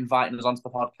for inviting us onto the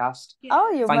podcast. Yeah.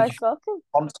 Oh, you're most welcome.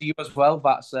 Onto you as well.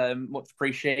 That's much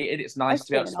appreciated. It's nice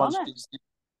to be able to sponsor.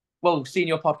 Well, seeing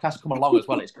your podcast come along as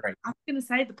well, it's great. I was going to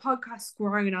say, the podcast's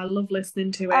grown. I love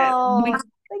listening to it. Oh,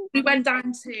 we went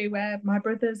down to my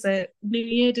brother's at New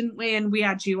Year, didn't we? And we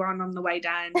had you on the way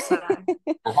down. So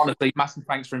well, honestly, massive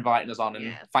thanks for inviting us on,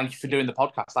 and thank you for doing the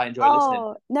podcast. I enjoy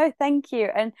listening. No, thank you.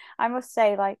 And I must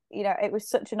say, like, you know, it was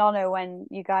such an honor when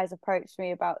you guys approached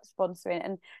me about sponsoring,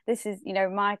 and this is, you know,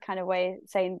 my kind of way of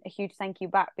saying a huge thank you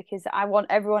back, because I want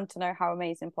everyone to know how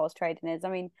amazing Pawstrading is. I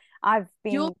mean,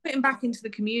 you're putting back into the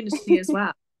community as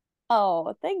well.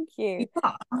 Oh, thank you.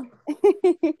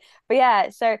 But yeah,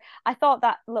 so I thought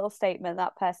that little statement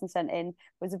that person sent in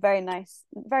was a very nice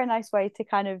way to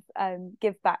kind of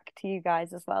give back to you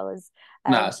guys as well as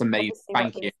no, that's amazing.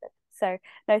 Thank you. So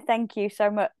no, thank you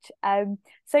so much.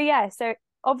 So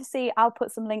obviously I'll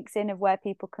put some links in of where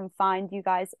people can find you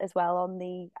guys as well on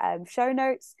the show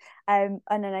notes. And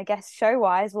then I guess show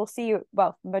wise, we'll see you,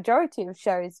 well, majority of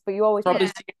shows, but you always probably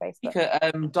see Facebook.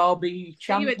 At Derby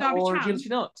Champ or Agility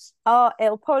Nuts. Oh,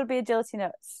 it'll probably be Agility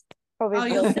Nuts.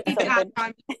 Probably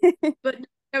but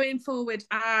going forward,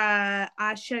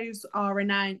 our shows are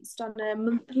announced on a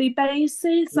monthly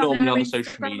basis. Normally on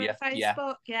social media.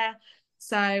 Facebook,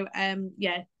 So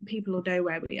people will know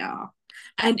where we are.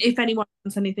 And if anyone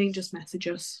wants anything, just message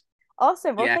us.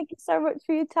 Awesome. Well, thank you so much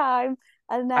for your time.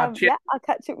 And I'll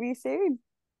catch up with you soon.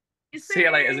 See you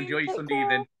later. Enjoy your Sunday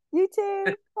evening. You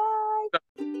too. Bye.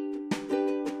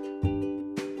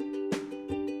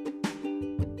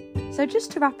 So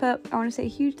just to wrap up, I want to say a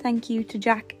huge thank you to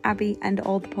Jack, Abee and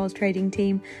all the Pawstrading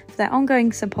team for their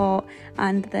ongoing support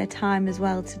and their time as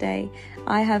well today.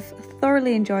 I have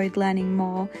thoroughly enjoyed learning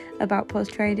more about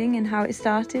Pawstrading and how it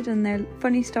started and their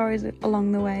funny stories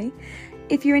along the way.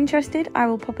 If you're interested, I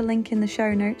will pop a link in the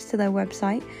show notes to their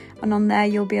website, and on there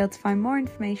you'll be able to find more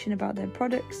information about their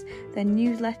products, their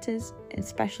newsletters,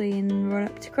 especially in the run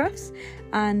up to Crufts,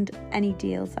 and any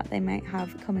deals that they might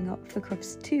have coming up for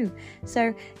Crufts too.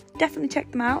 So definitely check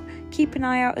them out. Keep an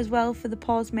eye out as well for the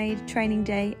Paws Made training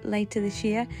day later this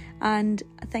year, and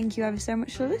thank you ever so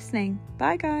much for listening.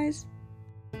 Bye guys.